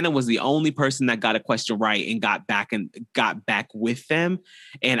then Hannah was the only person that got a question right and got back with them.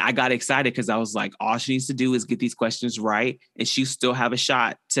 And I got excited because I was like, all she needs to do is get these questions right, and she still have a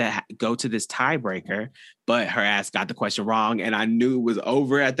shot to go to this tiebreaker. But her ass got the question wrong, and I knew it was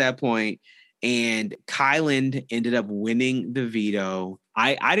over at that point. And Kyland ended up winning the veto.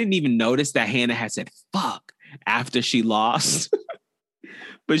 I didn't even notice that Hannah had said fuck after she lost.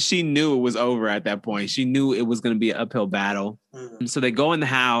 But she knew it was over at that point. She knew it was going to be an uphill battle. Mm-hmm. So they go in the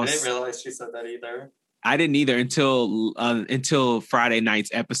house. I didn't realize she said that either. I didn't either until Friday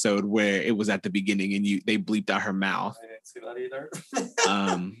night's episode, where it was at the beginning and they bleeped out her mouth. I didn't see that either.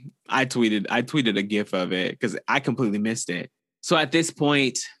 I tweeted a GIF of it because I completely missed it. So at this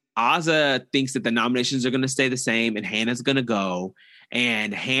point, Azah thinks that the nominations are going to stay the same and Hannah's going to go.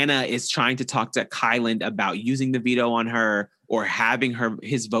 And Hannah is trying to talk to Kyland about using the veto on her or having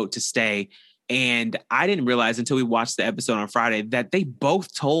his vote to stay. And I didn't realize until we watched the episode on Friday that they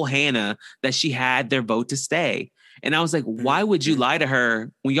both told Hannah that she had their vote to stay. And I was like, why would you lie to her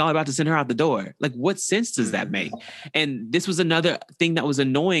when y'all about to send her out the door? Like, what sense does that make? And this was another thing that was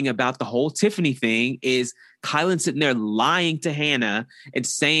annoying about the whole Tiffany thing is Kyland sitting there lying to Hannah and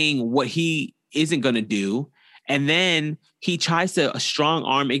saying what he isn't going to do. And then he tries to strong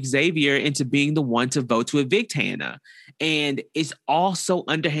arm Xavier into being the one to vote to evict Hannah. And it's all so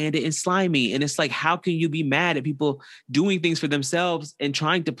underhanded and slimy. And it's like, how can you be mad at people doing things for themselves and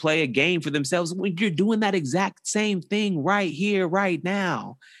trying to play a game for themselves when you're doing that exact same thing right here, right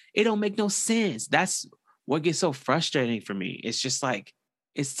now? It don't make no sense. That's what gets so frustrating for me. It's just like,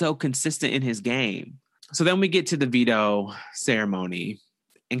 it's so consistent in his game. So then we get to the veto ceremony.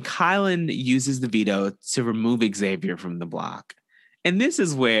 And Kyland uses the veto to remove Xavier from the block. And this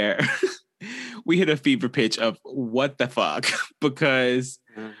is where we hit a fever pitch of what the fuck, because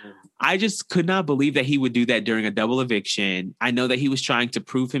I just could not believe that he would do that during a double eviction. I know that he was trying to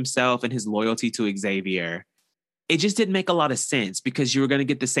prove himself and his loyalty to Xavier. It just didn't make a lot of sense because you were going to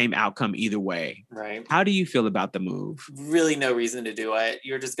get the same outcome either way. Right. How do you feel about the move? Really no reason to do it.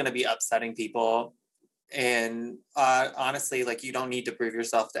 You're just going to be upsetting people. And honestly, like, you don't need to prove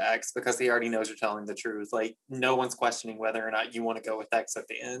yourself to X because he already knows you're telling the truth. Like, no one's questioning whether or not you want to go with X at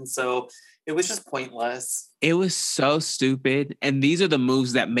the end. So it was just pointless. It was so stupid. And these are the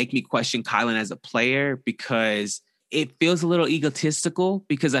moves that make me question Kyland as a player, because it feels a little egotistical,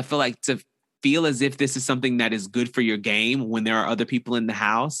 because I feel like to feel as if this is something that is good for your game when there are other people in the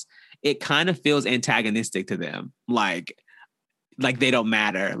house, it kind of feels antagonistic to them. Like like they don't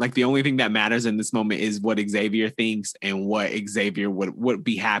matter. Like the only thing that matters in this moment is what Xavier thinks and what Xavier would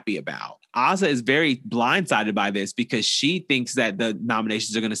be happy about. Azah is very blindsided by this because she thinks that the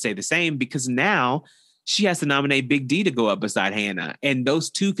nominations are going to stay the same because now she has to nominate Big D to go up beside Hannah. And those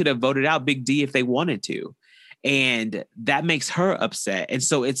two could have voted out Big D if they wanted to. And that makes her upset. And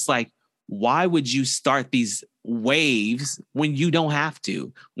so it's like, why would you start these waves when you don't have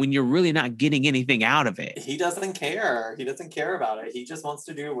to, when you're really not getting anything out of it? He doesn't care. He doesn't care about it. He just wants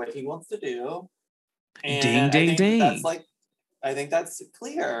to do what he wants to do. And Ding, ding, I think ding. that's like, I think that's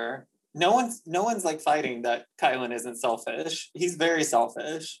clear. No one's like fighting that Kylan isn't selfish. He's very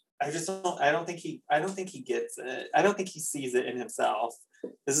selfish. I don't think he gets it. I don't think he sees it in himself.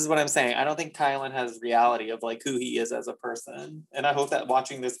 This is what I'm saying. I don't think Kylan has reality of like who he is as a person. And I hope that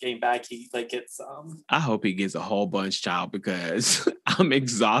watching this game back, he like gets some. I hope he gets a whole bunch, child, because I'm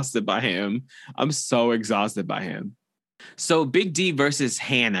exhausted by him. I'm so exhausted by him. So Big D versus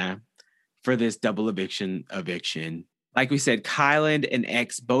Hannah for this double eviction. Like we said, Kylan and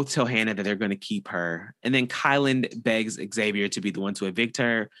X both tell Hannah that they're going to keep her. And then Kylan begs Xavier to be the one to evict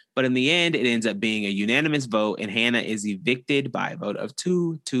her. But in the end, it ends up being a unanimous vote, and Hannah is evicted by a vote of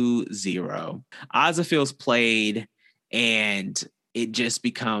 2-0. Azah feels played, and it just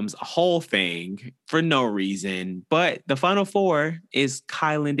becomes a whole thing for no reason. But the final four is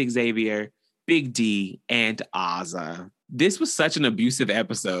Kylan, Xavier, Big D, and Azah. This was such an abusive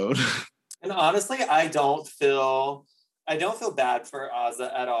episode. And honestly, I don't feel bad for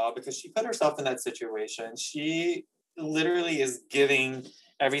Azah at all because she put herself in that situation. She literally is giving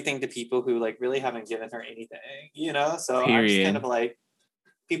everything to people who like really haven't given her anything, you know? So I'm just kind of like,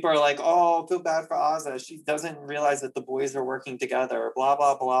 people are like, oh, feel bad for Azah. She doesn't realize that the boys are working together, blah,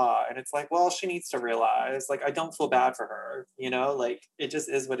 blah, blah. And it's like, well, she needs to realize, like, I don't feel bad for her, you know? Like, it just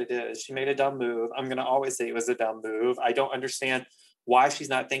is what it is. She made a dumb move. I'm going to always say it was a dumb move. I don't understand why she's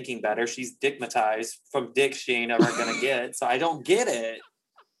not thinking better. She's dickmatized from dick she ain't ever gonna get. So I don't get it.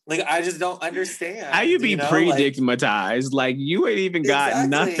 Like, I just don't understand. How you be pre-dickmatized? Like, you ain't even got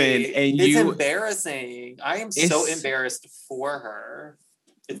nothing. And it's embarrassing. I am so embarrassed for her.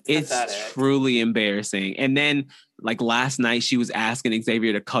 It's pathetic. Truly embarrassing. And then, like, last night she was asking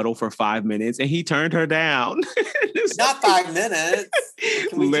Xavier to cuddle for 5 minutes and he turned her down. Not 5 minutes.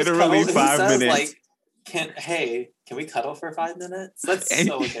 Literally 5 minutes. Like, can we cuddle for 5 minutes? That's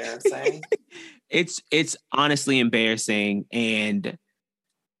so embarrassing. It's honestly embarrassing. And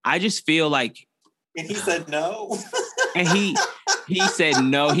I just feel like... And he said no. And he said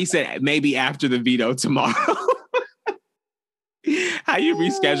no. He said maybe after the veto tomorrow. How you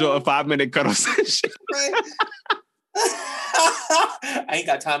reschedule a 5-minute cuddle session? Right. I ain't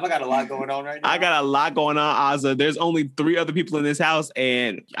got time. I got a lot going on right now. I got a lot going on, Azah. There's only 3 other people in this house,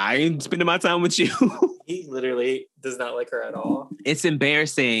 and I ain't spending my time with you. He literally does not like her at all. It's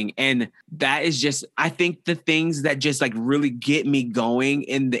embarrassing. And that is just, I think the things that just like really get me going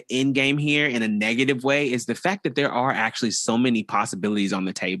in the end game here in a negative way is the fact that there are actually so many possibilities on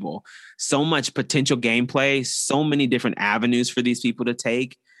the table, so much potential gameplay, so many different avenues for these people to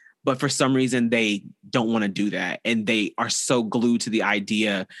take. But for some reason, they don't want to do that. And they are so glued to the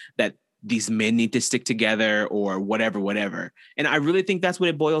idea that these men need to stick together or whatever. And I really think that's what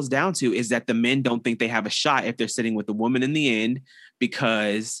it boils down to, is that the men don't think they have a shot if they're sitting with the woman in the end,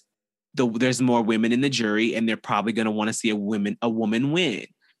 because there's more women in the jury and they're probably going to want to see a woman win.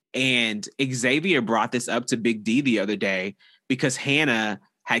 And Xavier brought this up to Big D the other day because Hannah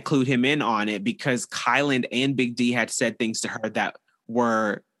had clued him in on it, because Kylan and Big D had said things to her that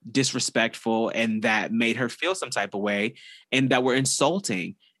were disrespectful and that made her feel some type of way and that were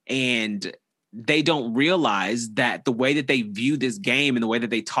insulting. And they don't realize that the way that they view this game and the way that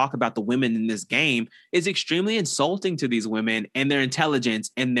they talk about the women in this game is extremely insulting to these women and their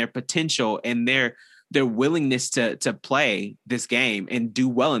intelligence and their potential and their willingness to play this game and do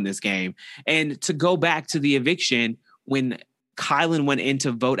well in this game. And to go back to the eviction, when Kylan went in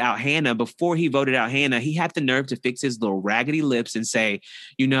to vote out Hannah, before he voted out Hannah, he had the nerve to fix his little raggedy lips and say,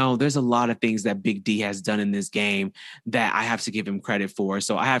 you know, there's a lot of things that Big D has done in this game that I have to give him credit for.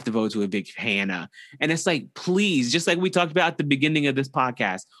 So I have to vote to evict Hannah. And it's like, please, just like we talked about at the beginning of this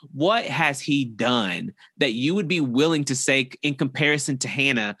podcast, what has he done that you would be willing to say in comparison to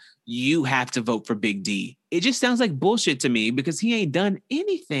Hannah, you have to vote for Big D? It just sounds like bullshit to me because he ain't done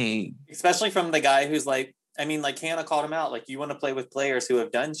anything. Especially from the guy who's like, I mean, like Hannah called him out. Like, you want to play with players who have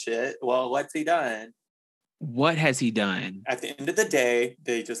done shit. Well, what's he done? What has he done? At the end of the day,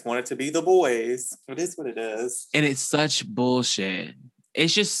 they just want it to be the boys. It is what it is. And it's such bullshit.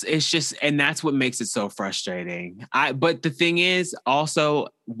 It's just, and that's what makes it so frustrating. But the thing is also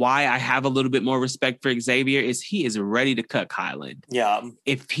why I have a little bit more respect for Xavier is he is ready to cut Kyland. Yeah.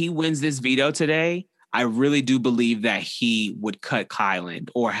 If he wins this veto today, I really do believe that he would cut Kyland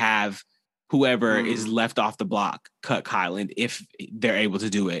or have whoever is left off the block cut Kyland if they're able to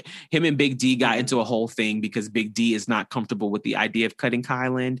do it. Him and Big D got into a whole thing because Big D is not comfortable with the idea of cutting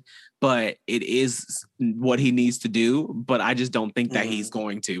Kyland, but it is what he needs to do. But I just don't think that he's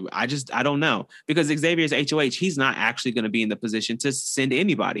going to. I don't know, because Xavier's HOH, he's not actually going to be in the position to send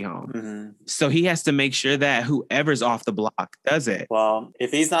anybody home. So he has to make sure that whoever's off the block does it. Well,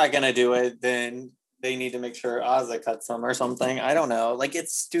 if he's not going to do it, then they need to make sure Azah cuts him or something. I don't know. Like,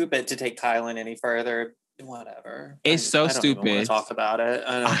 it's stupid to take Kyland any further. Whatever. It's so stupid. I don't want to talk about it.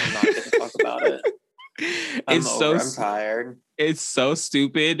 I'm not going to talk about it. I'm tired. It's so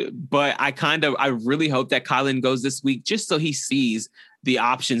stupid, but I really hope that Kyland goes this week just so he sees the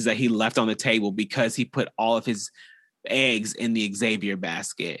options that he left on the table, because he put all of his eggs in the Xavier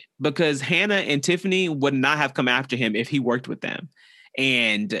basket, because Hannah and Tiffany would not have come after him if he worked with them.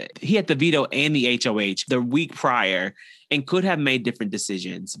 And he had the veto and the HOH the week prior and could have made different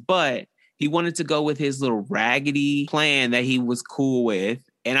decisions, but he wanted to go with his little raggedy plan that he was cool with.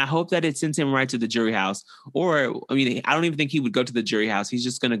 And I hope that it sends him right to the jury house. Or, I mean, I don't even think he would go to the jury house. He's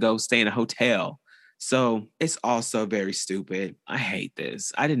just going to go stay in a hotel. So it's also very stupid. I hate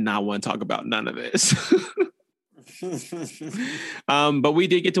this. I did not want to talk about none of this. But we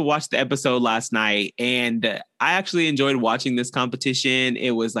did get to watch the episode last night, and I actually enjoyed watching this competition.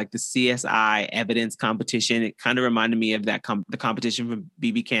 It was like the CSI evidence competition. It kind of reminded me of that the competition from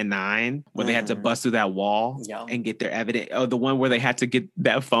BB Can 9, where they had to bust through that wall and get their evidence. Oh, the one where they had to get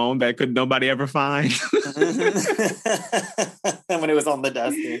that phone that nobody ever find. And when it was on the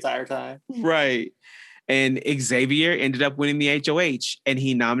desk the entire time. Right. And Xavier ended up winning the HOH, and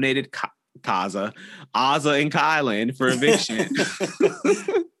he nominated Azah and Kyland for eviction.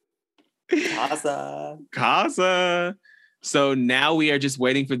 Azah. So now we are just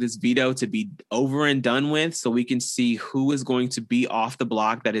waiting for this veto to be over and done with, so we can see who is going to be off the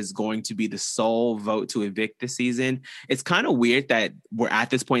block that is going to be the sole vote to evict this season. It's kind of weird that we're at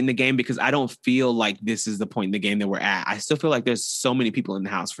this point in the game, because I don't feel like this is the point in the game that we're at. I still feel like there's so many people in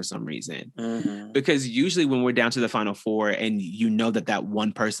the house for some reason. Because usually when we're down to the final four and you know that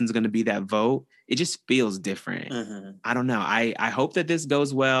one person's going to be that vote, it just feels different. I don't know. I hope that this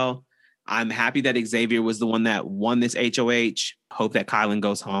goes well. I'm happy that Xavier was the one that won this HOH. Hope that Kyland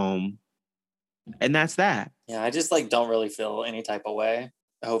goes home. And that's that. Yeah, I just don't really feel any type of way.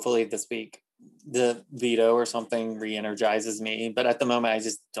 Hopefully this week the veto or something re-energizes me. But at the moment, I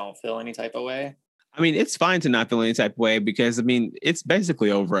just don't feel any type of way. I mean, it's fine to not feel any type of way, because, I mean, it's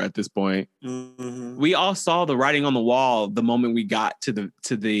basically over at this point. We all saw the writing on the wall the moment we got to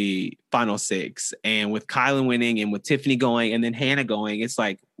the final six. And with Kyland winning and with Tiffany going and then Hannah going, it's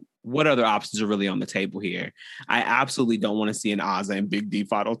like, what other options are really on the table here? I absolutely don't want to see an Azah and Big D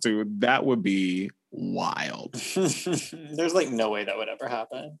final two. That would be wild. There's no way that would ever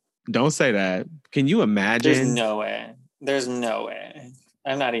happen. Don't say that. Can you imagine? There's no way. There's no way.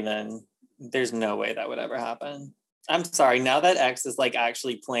 There's no way that would ever happen. I'm sorry. Now that X is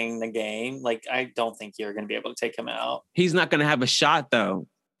actually playing the game, I don't think you're going to be able to take him out. He's not going to have a shot though.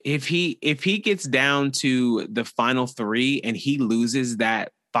 If he gets down to the final three and he loses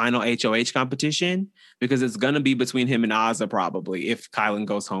that final HOH competition, because it's going to be between him and Azah probably if Kyland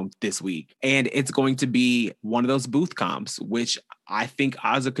goes home this week. And it's going to be one of those booth comps, which I think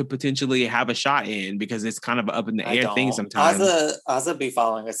Azah could potentially have a shot in, because it's kind of an up in the air thing sometimes. Azah be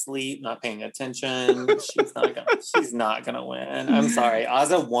falling asleep, not paying attention. She's not gonna win. I'm sorry.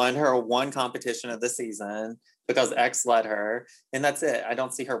 Azah won her one competition of the season because X led her, and that's it. I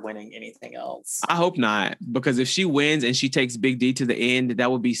don't see her winning anything else. I hope not, because if she wins and she takes Big D to the end,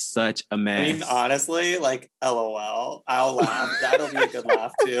 that would be such a mess. I mean, honestly, LOL. I'll laugh. That'll be a good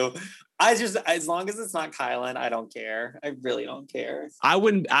laugh too. As long as it's not Kyland, I don't care. I really don't care.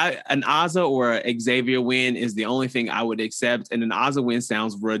 An Azah or a Xavier win is the only thing I would accept, and an Azah win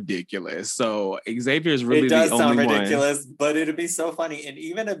sounds ridiculous. So Xavier is really the only one. It does sound ridiculous, but it'd be so funny. And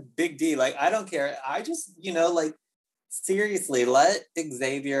even a Big D, I don't care. I just, seriously, let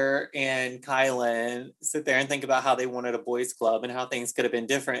Xavier and Kyland sit there and think about how they wanted a boys' club and how things could have been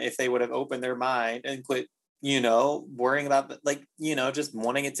different if they would have opened their mind and quit, worrying about, just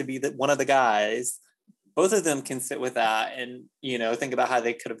wanting it to be one of the guys. Both of them can sit with that and, think about how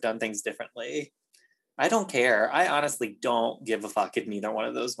they could have done things differently. I don't care. I honestly don't give a fuck if neither one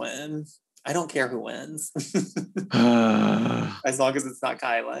of those wins. I don't care who wins. As long as it's not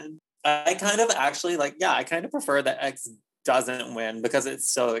Kyland. I kind of actually I kind of prefer that X doesn't win because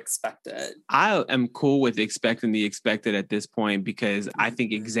it's so expected. I am cool with expecting the expected at this point because I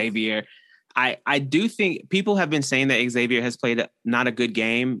think Xavier, I do think people have been saying that Xavier has played not a good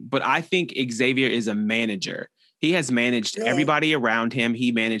game, but I think Xavier is a manager. He has managed everybody around him.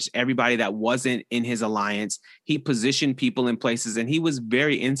 He managed everybody that wasn't in his alliance. He positioned people in places, and he was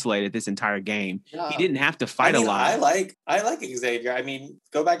very insulated this entire game. Yeah. He didn't have to fight a lot. I like Xavier. I mean,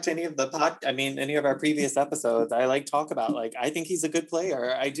 go back to any of our previous episodes. I talk about I think he's a good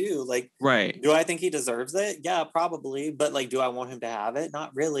player. I do. Right. Do I think he deserves it? Yeah, probably. But do I want him to have it? Not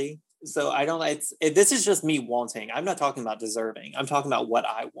really. So I don't. This is just me wanting. I'm not talking about deserving. I'm talking about what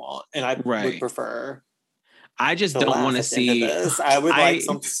I want, and I would prefer. I just don't want to see this. I would like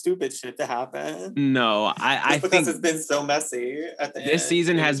some stupid shit to happen. No, I because think it's been so messy at the end. This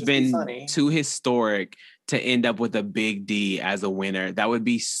season has been too historic to end up with a big D as a winner. That would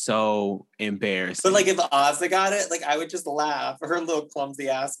be so embarrassing. But if Ozzy got it, I would just laugh. Her little clumsy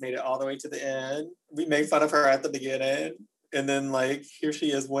ass made it all the way to the end. We made fun of her at the beginning. And then here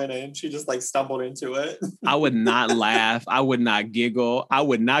she is winning. She just stumbled into it. I would not laugh. I would not giggle. I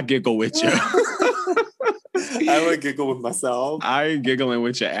would not giggle with you. I would giggle with myself. I ain't giggling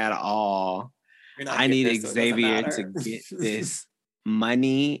with you at all. I need Xavier to get this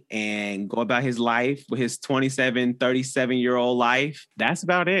money and go about his life with his 27, 37-year-old life. That's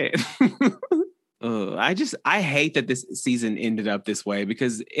about it. I hate that this season ended up this way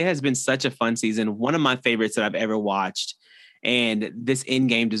because it has been such a fun season. One of my favorites that I've ever watched. And this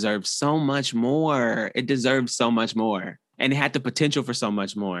endgame deserves so much more. It deserves so much more. And it had the potential for so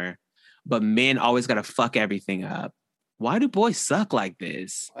much more. But men always got to fuck everything up. Why do boys suck like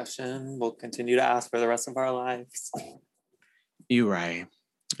this? Question we'll continue to ask for the rest of our lives. You're right.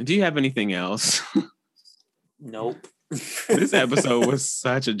 Do you have anything else? Nope. This episode was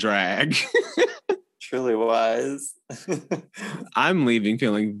such a drag. Truly was. I'm leaving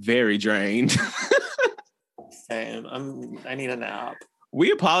feeling very drained. Same. I need a nap. We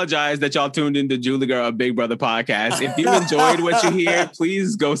apologize that y'all tuned into Julie Girl, a Big Brother podcast. If you enjoyed what you hear,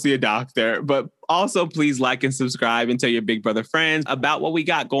 please go see a doctor. But also, please like and subscribe and tell your Big Brother friends about what we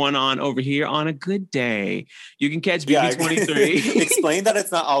got going on over here on a good day. You can catch BB23. Explain that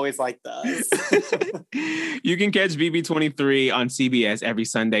it's not always like this. You can catch BB23 on CBS every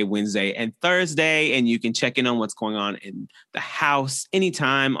Sunday, Wednesday, and Thursday. And you can check in on what's going on in the house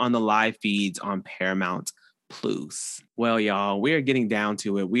anytime on the live feeds on Paramount Plus. Well, y'all, we are getting down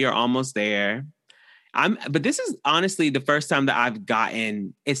to it. We are almost there. But this is honestly the first time that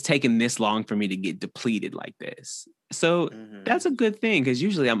it's taken this long for me to get depleted like this. So that's a good thing because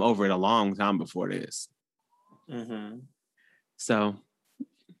usually I'm over it a long time before this. So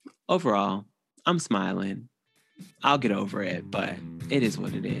overall, I'm smiling. I'll get over it, but it is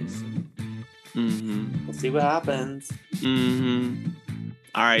what it is. We'll see what happens.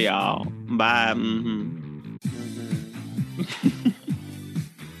 All right, y'all. Bye.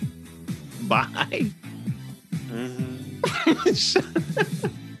 Bye.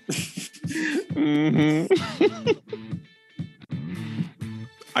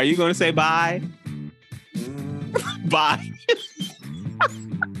 Are you going to say bye? Bye.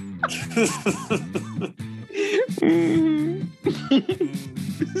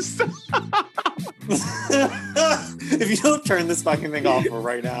 If you don't turn this fucking thing off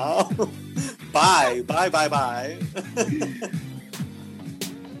right now. Bye.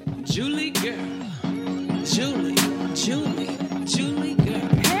 Julie girl. Julie girl.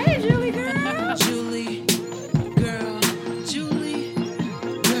 Hey, Julie girl. Julie girl. Julie girl.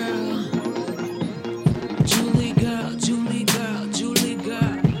 Julie girl. Julie girl. Julie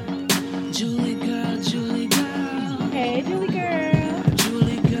girl. Julie girl. Julie girl. Hey, Julie girl.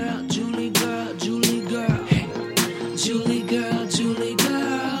 Julie girl. Julie girl. Julie girl. Hey. Julie girl. Julie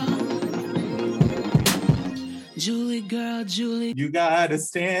girl. Julie girl. Julie. You gotta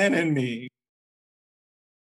stand in me.